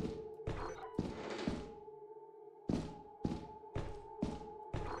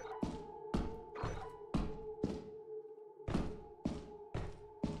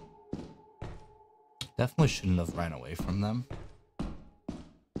 Definitely shouldn't have ran away from them.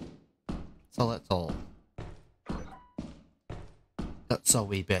 So that's all. That's a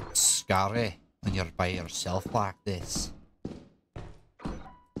wee bit scary when you're by yourself like this.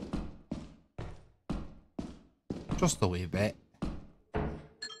 Just a wee bit.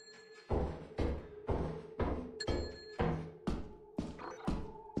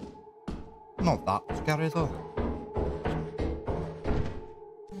 Not that scary though.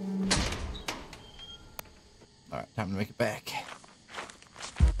 Alright, time to make it back.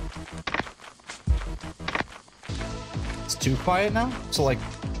 It's too quiet now? So like,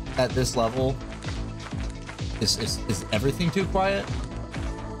 at this level, Is everything too quiet?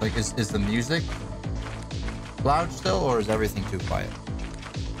 Like, is the music loud still, or is everything too quiet?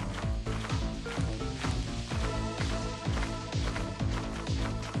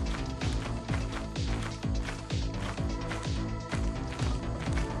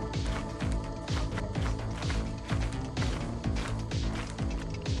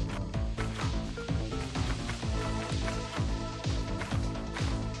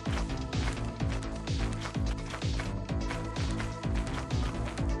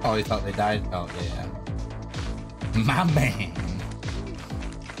 Oh, you thought they died? Oh, yeah. My man.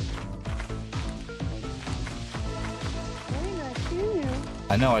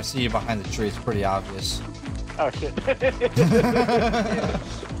 I know, I see you behind the tree. It's pretty obvious. Oh, shit.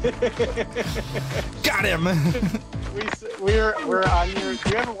 Got him! We're on your... Do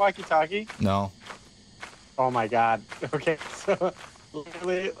you have a walkie-talkie? No. Oh, my God. Okay, so...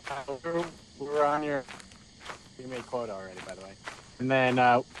 Literally, we're on your... We made quota already, by the way. And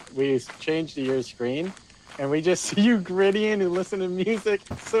then we changed to your screen, and we just see you grittying and listening to music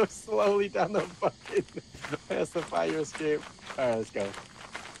so slowly down the fucking past the fire escape. All right, let's go.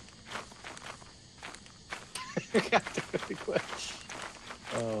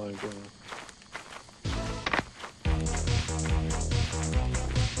 Oh my god.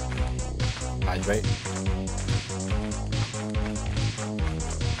 Hydrate.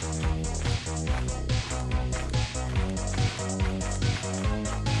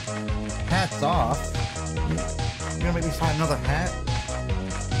 Hat's off. You're gonna make me find another hat?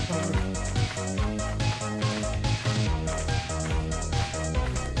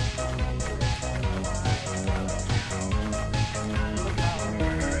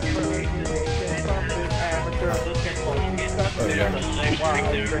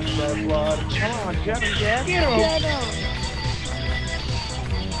 Come on, get him.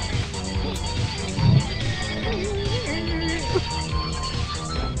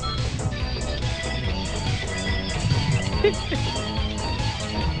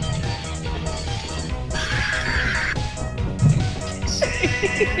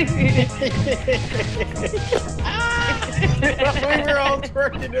 We were all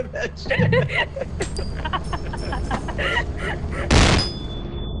twerking to that shit.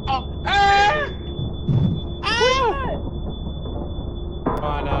 Oh,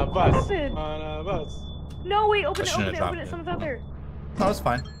 on a bus. On a bus. No, wait, open I it, someone's out there. No, it's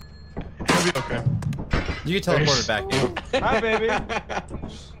fine. It'll be okay. You can teleport it back, dude. Hi, baby.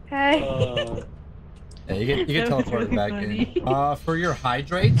 Hey. Yeah, you get That was teleported really back funny. in. For your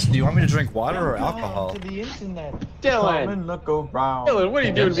hydrates, do you want me to drink water or alcohol? To the internet. Dylan. Come and look around. Dylan, what are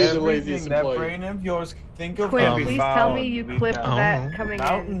you doing being the laziest Everything that employee? brain of yours can think of Quinn, can be please found. tell me you We clipped found that coming in.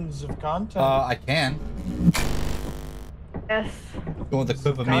 mountains of content. I can. Yes. You want the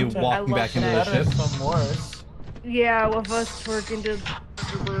clip of me Content. walking I back love into the Better, ship? some worse. Yeah, with us twerking to the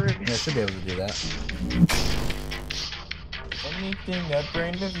bird. Yeah, I should be able to do that. Anything that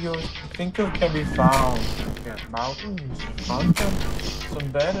brain of yours can think of can be found. Mountains of content. Some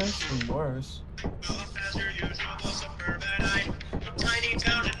better, some worse. Tiny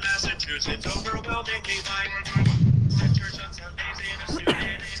town in Massachusetts, overwhelmingly white. Church on Sundays in a suit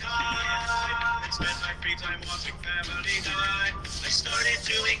and a tie. And spent my free time watching Family Guy. I started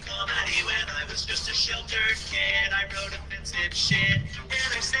doing comedy when I was just a sheltered kid. I wrote offensive shit and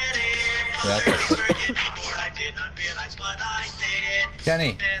I said it. Yeah, that's it. Before I did not realize what I did.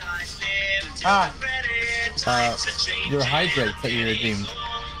 Kenny, Then I slipped to Reddit. your hydrates that you redeemed.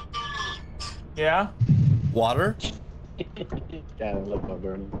 Yeah? Water? God, I love that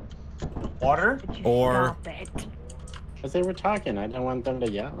burning. Water? Or... Because they were talking, I don't want them to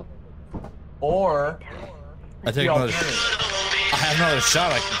yell. Or... I take another shot. I have another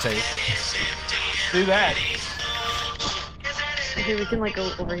shot I can take. Do that. Okay, we can like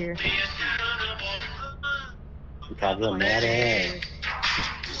go over here. Problematic.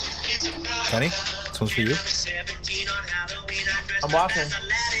 Kenny, this one's for you. I'm watching.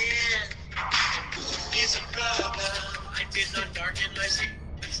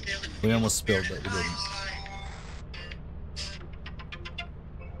 We almost spilled, but we didn't.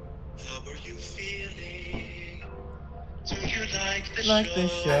 Like the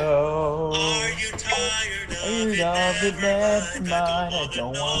show. Are you tired of it? Never mind. I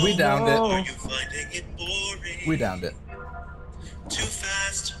don't want We downed know. it. We downed it. Too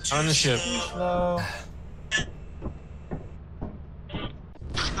fast, On the ship. Slow.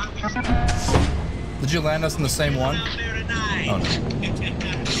 Did you land us in the same one? Oh no.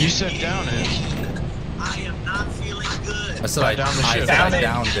 You said down it. I am not feeling good. I said I downed the ship. I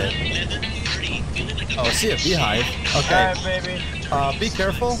downed it. Oh, I see a beehive. Okay. Alright, baby. Be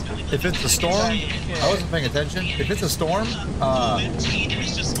careful if it's a storm. I wasn't paying attention. If it's a storm,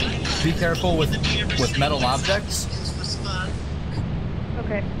 be careful with metal objects.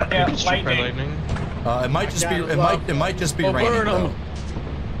 Okay. Yeah, Lightning. It might just be raining. Though.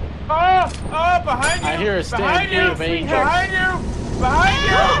 Oh, behind you! I hear a behind you! stampede, Behind you! Behind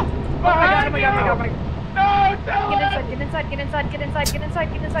you! Behind you! No, Dylan! Get inside, Dylan, get inside,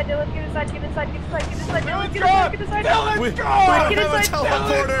 Dylan, get inside. We don't have a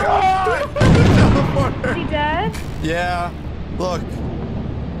teleporter. Is he dead? Yeah. Look.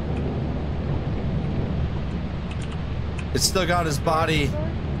 It's still got his body.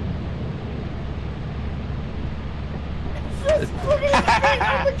 Look at his feet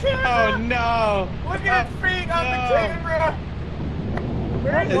on the camera! Oh no! Look at his feet on the camera!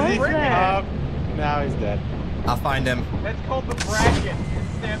 Where was that? Now he's dead. I'll find him. That's called the bracket. It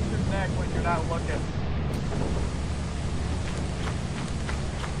stabs his neck when you're not looking.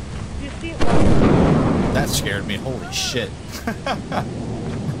 Do you see it? That scared me. Holy shit.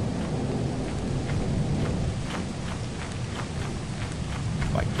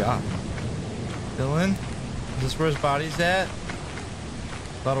 My god. Dylan? Is this where his body's at?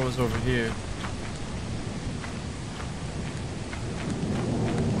 Thought it was over here.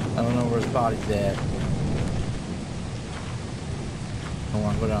 I don't know where his body's at. I don't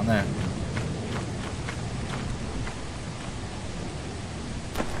want to go down there.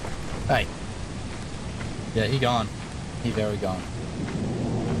 Hey. Yeah, he gone. He very gone.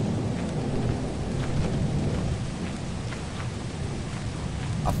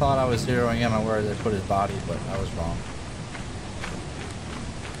 I thought I was zeroing in on where they put his body, but I was wrong.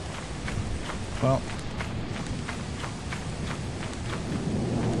 Well.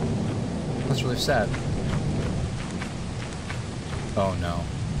 That's really sad. Oh no.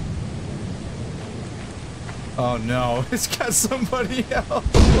 Oh no, it's got somebody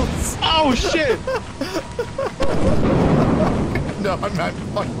else. Oh shit! No, I'm not.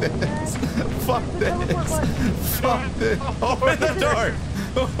 Fuck this. Fuck this. Fuck this. Open the door.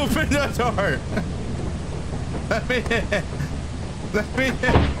 Open the door. Let me in. Let me in.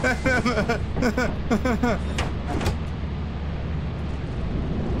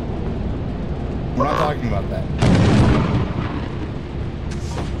 We're not talking about that.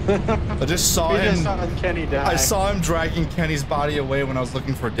 I just saw him. Just saw Kenny die. I saw him dragging Kenny's body away when I was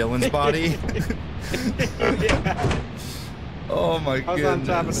looking for Dylan's body. Yeah. Oh my goodness. I was on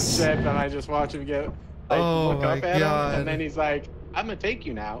top of the ship and I just watched him get look up at him, and then he's like, "I'm gonna take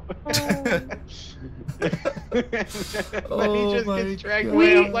you now." And then he just gets dragged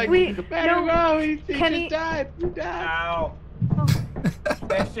away. I'm like, "Better go! He Kenny, just died. He died." Ow.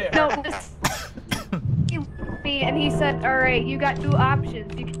 That shit No, hurt. me and he said, "All right, you got two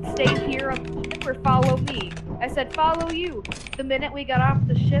options. You can stay here on the ship or follow me." I said, "Follow you." The minute we got off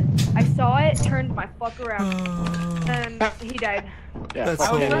the ship, I saw it, turned my fuck around, and he died. Yeah, That's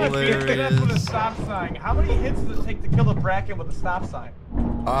I was trying to beat hilarious. it up with a stop sign. How many hits does it take to kill a bracket with a stop sign?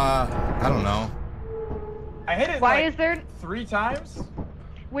 I don't know. I hit it Why like is there? 3 times.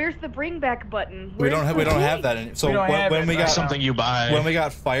 Where's the bring back button? We don't have that. So We don't have when it, we right? got Something you buy. when we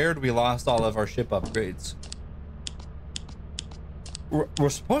got fired, we lost all of our ship upgrades. We're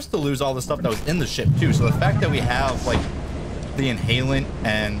supposed to lose all the stuff that was in the ship too. So the fact that we have like the inhalant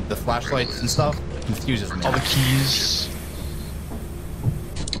and the flashlights and stuff confuses me. All the keys.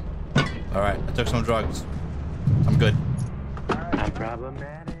 All right, I took some drugs. I'm good. Not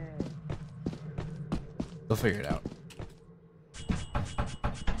problematic. They'll figure it out.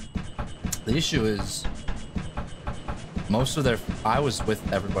 The issue is I was with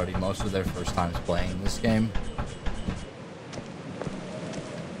everybody most of their first times playing this game.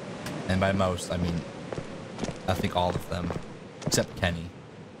 And by most, I mean, I think all of them, except Kenny.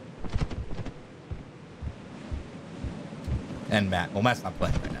 And Matt. Well, Matt's not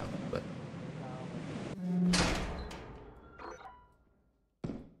playing right now, but...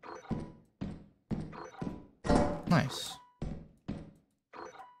 Nice.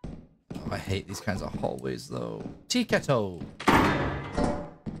 Oh, I hate these kinds of hallways, though. Tikato! I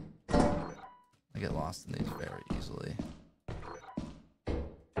get lost in these very easily.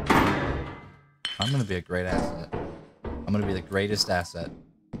 I'm gonna be a great asset. I'm gonna be the greatest asset.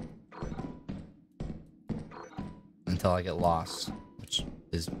 Until I get lost, which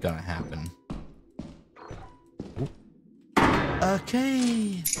is gonna happen. Ooh.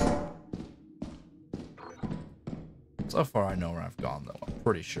 Okay. So far, I know where I've gone, though. I'm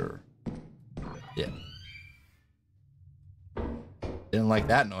pretty sure. Yeah. Didn't like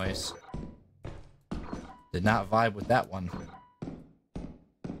that noise. Did not vibe with that one.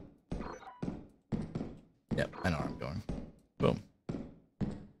 Yep, I know where I'm going. Boom.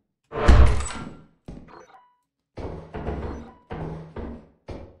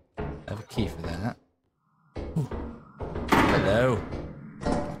 have a key for that. Ooh. Hello.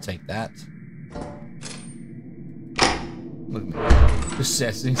 I'll take that. Look at me. Just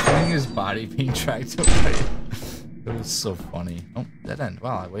seeing his body being dragged away. It was so funny. Oh, dead end.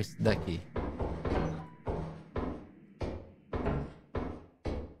 Wow, I wasted that key.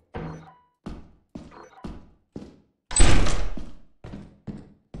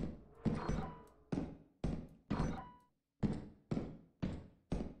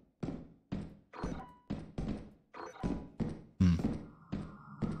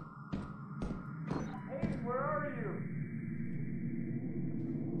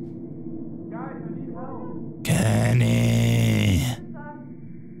 Kenny.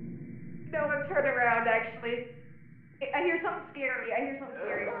 No, I'm turned around actually. I hear something scary. I hear something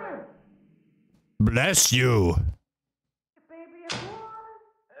scary. Bless you. Baby, it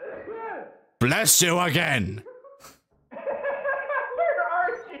was. Bless you again. Where are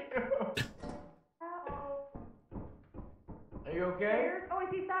you? Are you okay? Oh,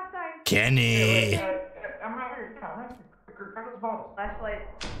 I see stop sign. Kenny. I'm right here. Come right here. Grab this bottle. Flashlight.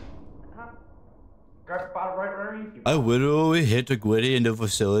 Huh? Grab the bottle right underneath you. I literally hit a Gwitty in the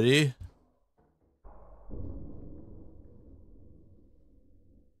facility.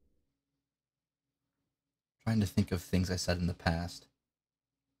 Trying to think of things I said in the past.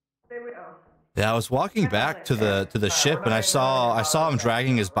 Yeah, I was walking back to the ship and I saw him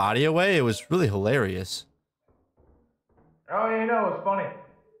dragging his body away. It was really hilarious. Oh, you know, it was funny.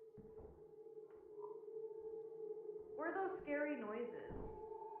 What are those scary noises?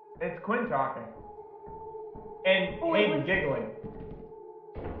 It's Quinn talking. And Hayden giggling.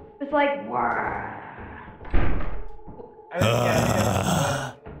 It's like,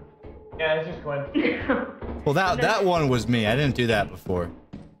 yeah, it's just Quinn. Well, that one was me. I didn't do that before.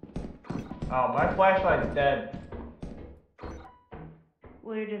 Oh, my flashlight's dead.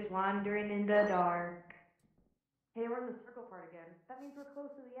 We're just wandering in the dark. Hey, we're in the circle part again. That means we're close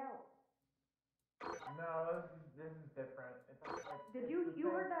to the out. No, this is different. It's like, Did you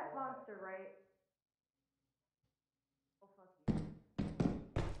heard that monster, right?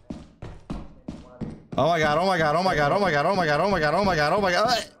 Oh my god, oh my god, oh my god, oh my god, oh my god, oh my god, oh my god, oh my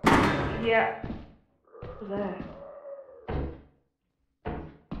god. Yeah. What's that?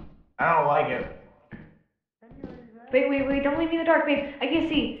 I don't like it. Wait, don't leave me in the dark, babe. I can't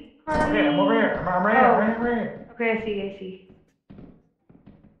see. Honey. Okay, I'm over here. I'm right here. Okay, I see.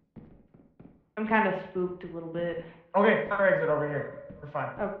 I'm kind of spooked a little bit. Okay, fire exit over here. We're fine.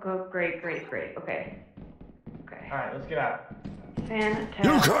 Oh, great. Okay. Alright, let's get out. Fantastic.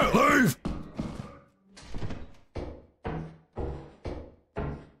 You can't leave!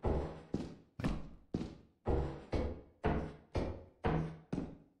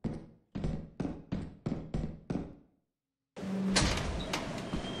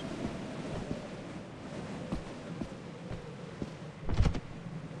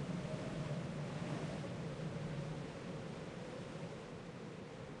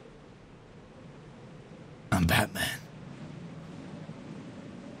 I'm Batman.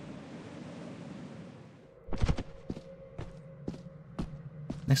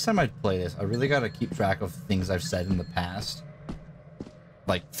 Next time I play this, I really gotta keep track of things I've said in the past.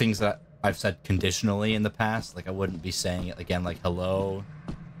 Like, things that I've said conditionally in the past. Like, I wouldn't be saying it again, like, hello.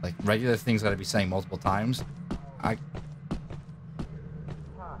 Like, regular things that I'd be saying multiple times. Alright,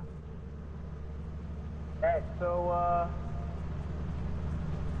 so,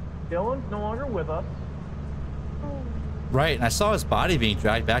 Dylan's no longer with us. Right, and I saw his body being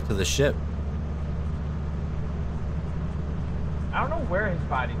dragged back to the ship. I don't know where his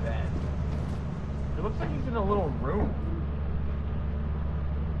body's at. It looks like he's in a little room.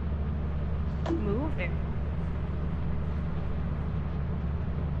 Moving.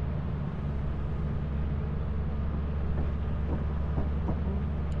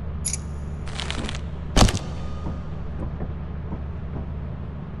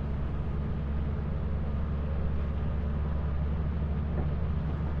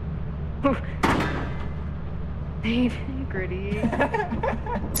 Gritty. I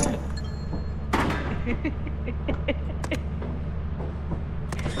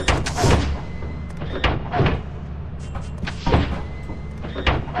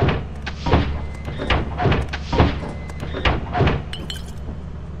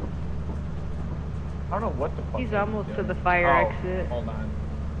don't know what the fuck. He's almost to the fire exit. Hold on.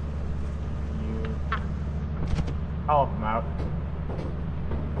 I'll help him out.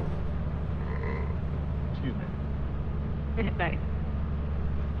 Excuse me. Nice.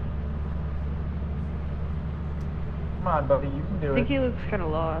 Come on, buddy, you can do it. I think he looks kind of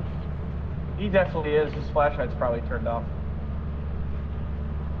lost. He definitely is. His flashlight's probably turned off.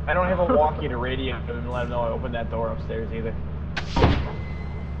 I don't have a walkie to radio him and let him know I opened that door upstairs either.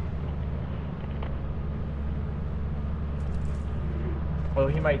 Well,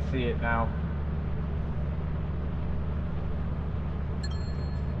 he might see it now.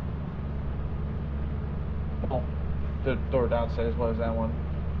 Oh, the door downstairs was that one.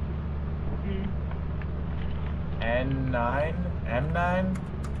 N9? M9?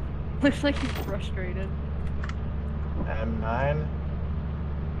 Looks like he's frustrated. M9?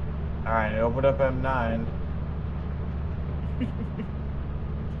 Alright, open up M9.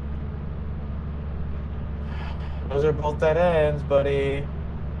 Those are both dead ends, buddy.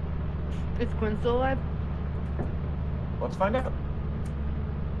 Is Quinn still alive? Let's find out.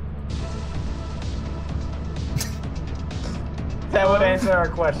 That would answer our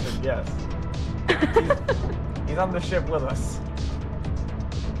question, yes. He's on the ship with us.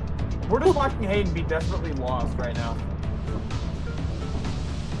 We're just watching Hayden be desperately lost right now.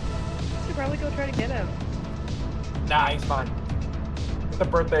 Should probably go try to get him. Nah, he's fine. Let the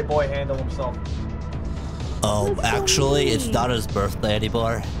birthday boy handle himself. Oh, actually, it's not his birthday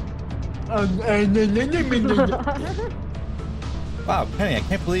anymore. Wow, Penny, I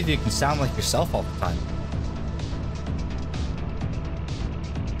can't believe you can sound like yourself all the time.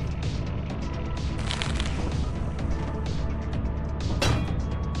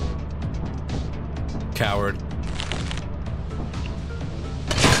 Coward.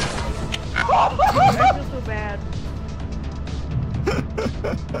 I feel so bad.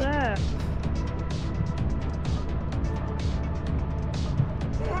 What's that?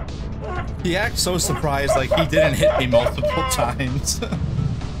 He acts so surprised like he didn't hit me multiple times.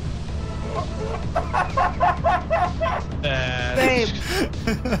 Babe,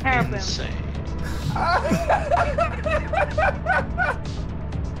 happen. Insane.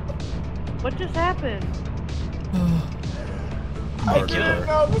 What just happened? I didn't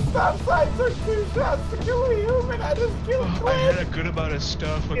know the stop sign took 2 shots to kill a human. I just killed I Quinn. had a good amount of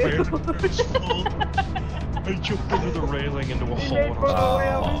stuff. Like my inventory was full. I jumped over the railing into a hole. And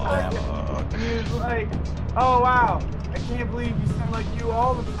I He's like, oh wow, I can't believe you sound like you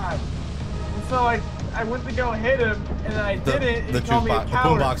all the time. And so I went to go hit him, and then I didn't. And the he called me a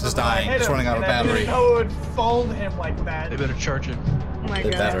coward. boombox is So then I dying. hit It's him, running out of and I battery. didn't know it would fold him like that. They better charge it. Oh my They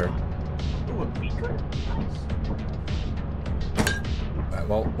god. better. Ooh, a beaker? Alright,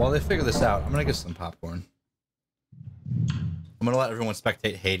 well, while they figure this out, I'm gonna get some popcorn. I'm gonna let everyone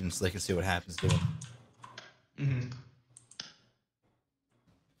spectate Hayden so they can see what happens to him.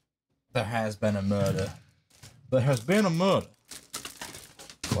 There has been a murder. There has been a murder.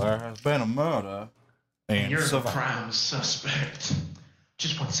 There has been a murder. And You're the survival. prime suspect.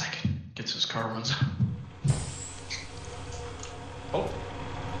 Just 1 second. Gets his car runs out. Oh.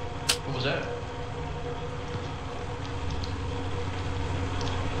 What was that?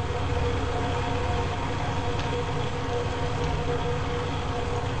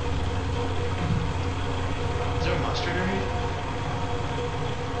 Is there a mustard or anything?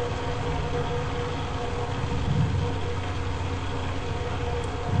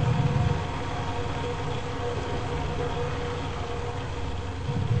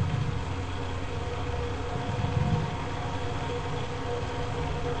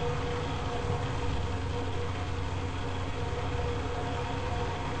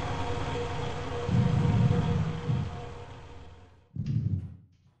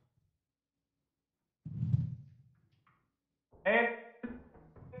 Hey,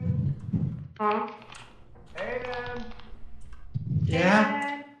 Huh? Hayden.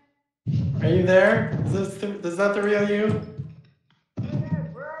 Yeah? Are you there? Is that the real you?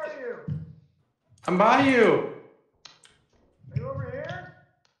 Hayden, where are you? I'm by you. Are you over here?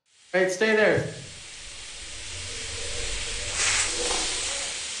 Wait, stay there.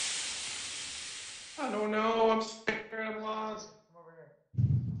 I don't know. I'm scared. I'm lost. Come over here.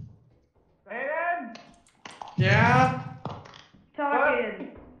 Hayden? Yeah? Talking.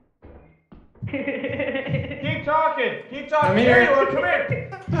 Keep talking. Keep talking. I'm Here here. you are. Come here.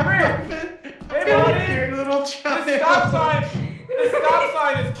 Come here. Hey, buddy. Your little child. The stop sign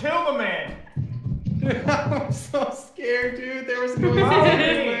is kill the man. I'm so scared, dude. There was no Follow in me.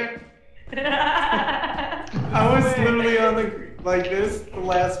 there. I was literally on the like this the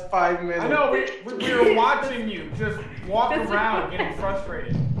last 5 minutes. I know, we were watching you just walk around getting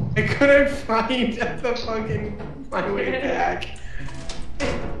frustrated. I couldn't find the fucking my way back.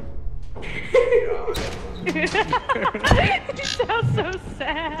 You sound so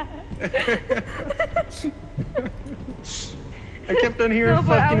sad. I kept on hearing No,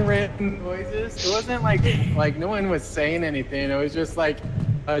 but I fucking was- random noises. It wasn't like no one was saying anything. It was just like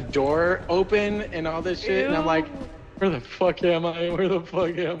a door open and all this shit. And I'm like, Where the fuck am I? Where the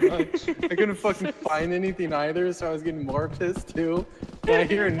fuck am I? I couldn't fucking find anything either, so I was getting more pissed too. And I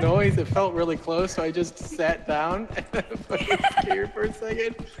hear a noise, it felt really close, so I just sat down and I fucking scared for a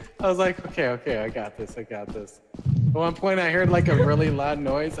second. I was like, okay, I got this. At one point I heard like a really loud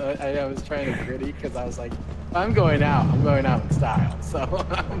noise. I was trying to gritty because I was like, I'm going out in style. So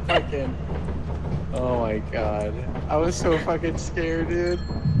I'm fucking, oh my god. I was so fucking scared, dude.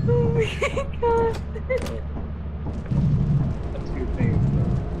 Oh my god. Two things.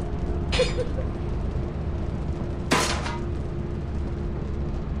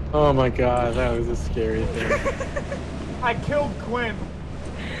 Oh my god, that was a scary thing. I killed Quinn.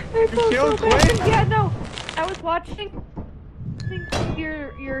 You killed Quinn? Yeah, no. I was watching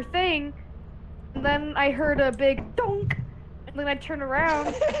your thing, and then I heard a big donk, and then I turn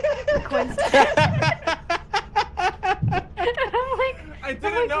around. Quinn's dead. I'm like, I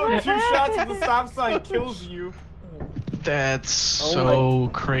didn't know 2 shots at the stop sign kills you. That's so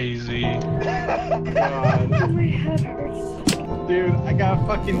crazy. God. my head hurts. Dude, I got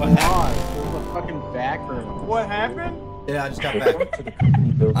fucking lost. There's a fucking back room. What happened? Yeah, I just got back. To the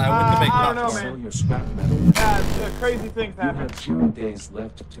company building. I went to make I don't know, profits. Sell man. your scrap metal. Crazy things You happen. have 0 days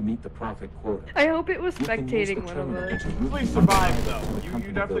left to meet the profit quota. I hope it was You can use the spectating one of terminal us. to route Please the survive, items though. to the You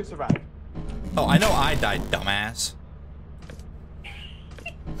company definitely building. survived. Oh, I know I died, dumbass.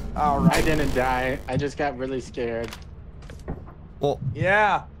 Alright. I didn't die. I just got really scared. Well,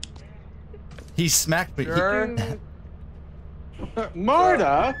 Yeah. he smacked me. Sure.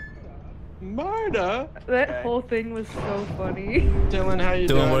 Marta? Marta? That whole thing was so funny. Dylan, how you Dylan,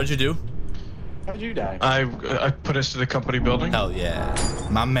 doing? what did you do? How'd you die? I put us to the company building. Hell yeah.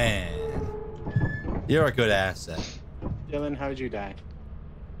 My man. You're a good asset. Dylan, how'd you die?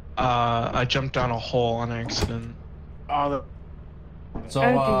 I jumped down a hole on accident. Oh, the... So,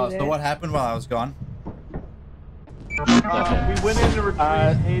 I do so that. what happened while I was gone? We went in to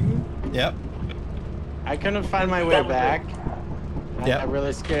retrieve Hayden. Yep. I couldn't find my way back. I Yep. got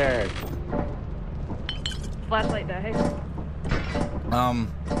really scared. Flashlight die.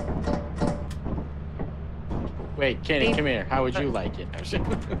 Wait, Kenny, come here. How would you like it?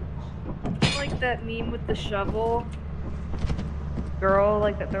 Like that meme with the shovel. Girl,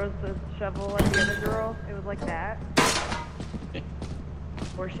 like that throws the shovel at the other girl. It was like that.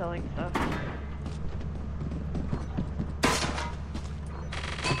 Or selling stuff.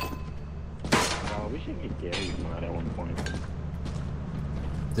 Oh, we should get Gary's mod at one point.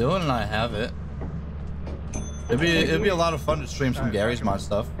 Dylan and I have it. It'd be a lot of fun to stream some Gary's mod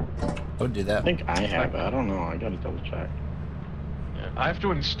stuff. I would do I that. think I have it. I don't know. I gotta double check. Yeah, I have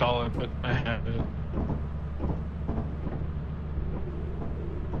to install it, but I have it.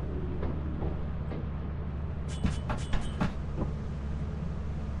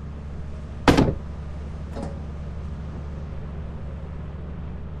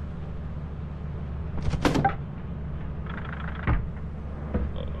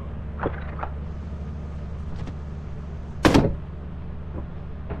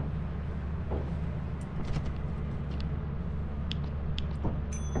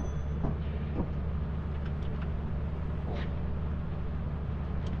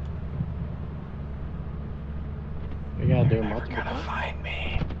 We gotta do multiple. Gonna find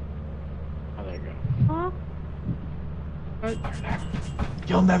me. Oh, there you go. Huh?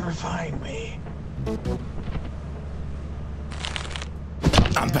 You'll never find me.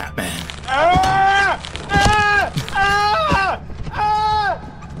 I'm Batman. Ah! Ah! Ah! Ah!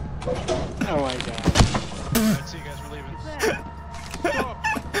 Oh my god. Alright, see you guys, we're leaving.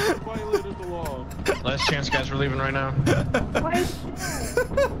 Violated the law. Last chance, guys, we're leaving right now. Why?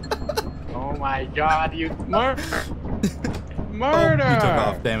 Oh my god, you murder! Oh, he took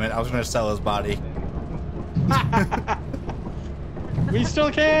off, damn it. I was gonna sell his body. We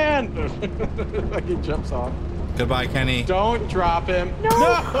still can! Like he jumps off. Goodbye, Kenny. Don't drop him. No!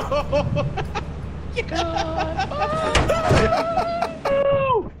 No!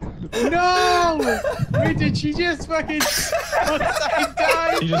 No! Wait, did she just fucking upside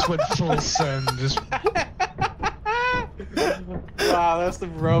down? He just went full send. Just Wow, that's the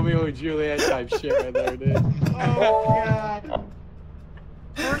Romeo and Juliet type shit right there, dude. Oh god.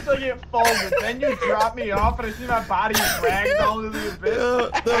 First I get folded, then you drop me off and I see my body dragged all into the abyss.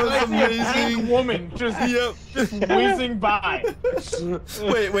 That was I see a amazing. pink woman just whizzing by.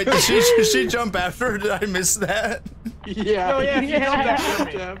 Wait, did she jump after her? Did I miss that? Yeah. Oh, yeah, she jumped after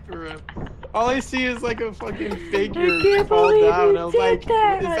me. After him. All I see is like a fucking figure can't fall believe down. you I was did like,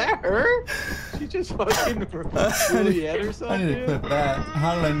 that. is that her? She just fucking Juliet or I something? need to clip that.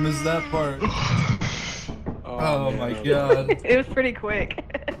 How did I miss that part? Oh my man. god. It was pretty quick.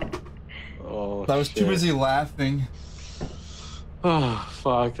 Oh, I was too shit. busy laughing. Oh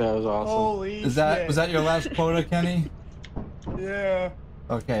fuck, that was awesome. Holy Was that your last quota, Kenny? Yeah.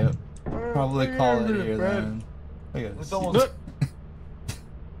 Okay, probably call it here then. Look at this. It's almost.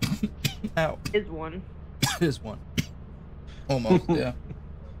 Ow. Is one. Is one. Almost, yeah.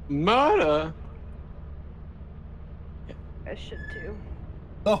 Murder. I should too.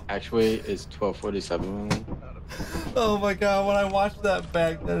 Oh. Actually, it's 12:47. Oh my god, when I watched that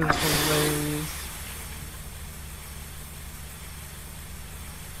back, that is hilarious.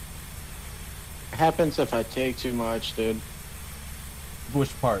 It happens if I take too much, dude.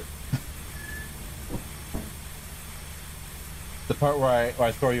 Which part? The part where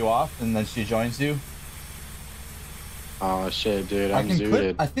I throw you off and then she joins you? Oh shit, dude, I'm zooted.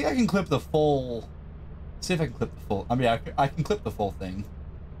 zooted. I think I can clip the full. See if I can clip the full. I mean, I can clip the full thing.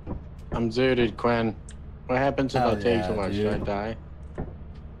 I'm zooted, Quinn. What happens if Hell I take yeah, too much? dude. Should I die?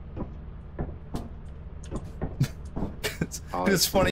 It's funny.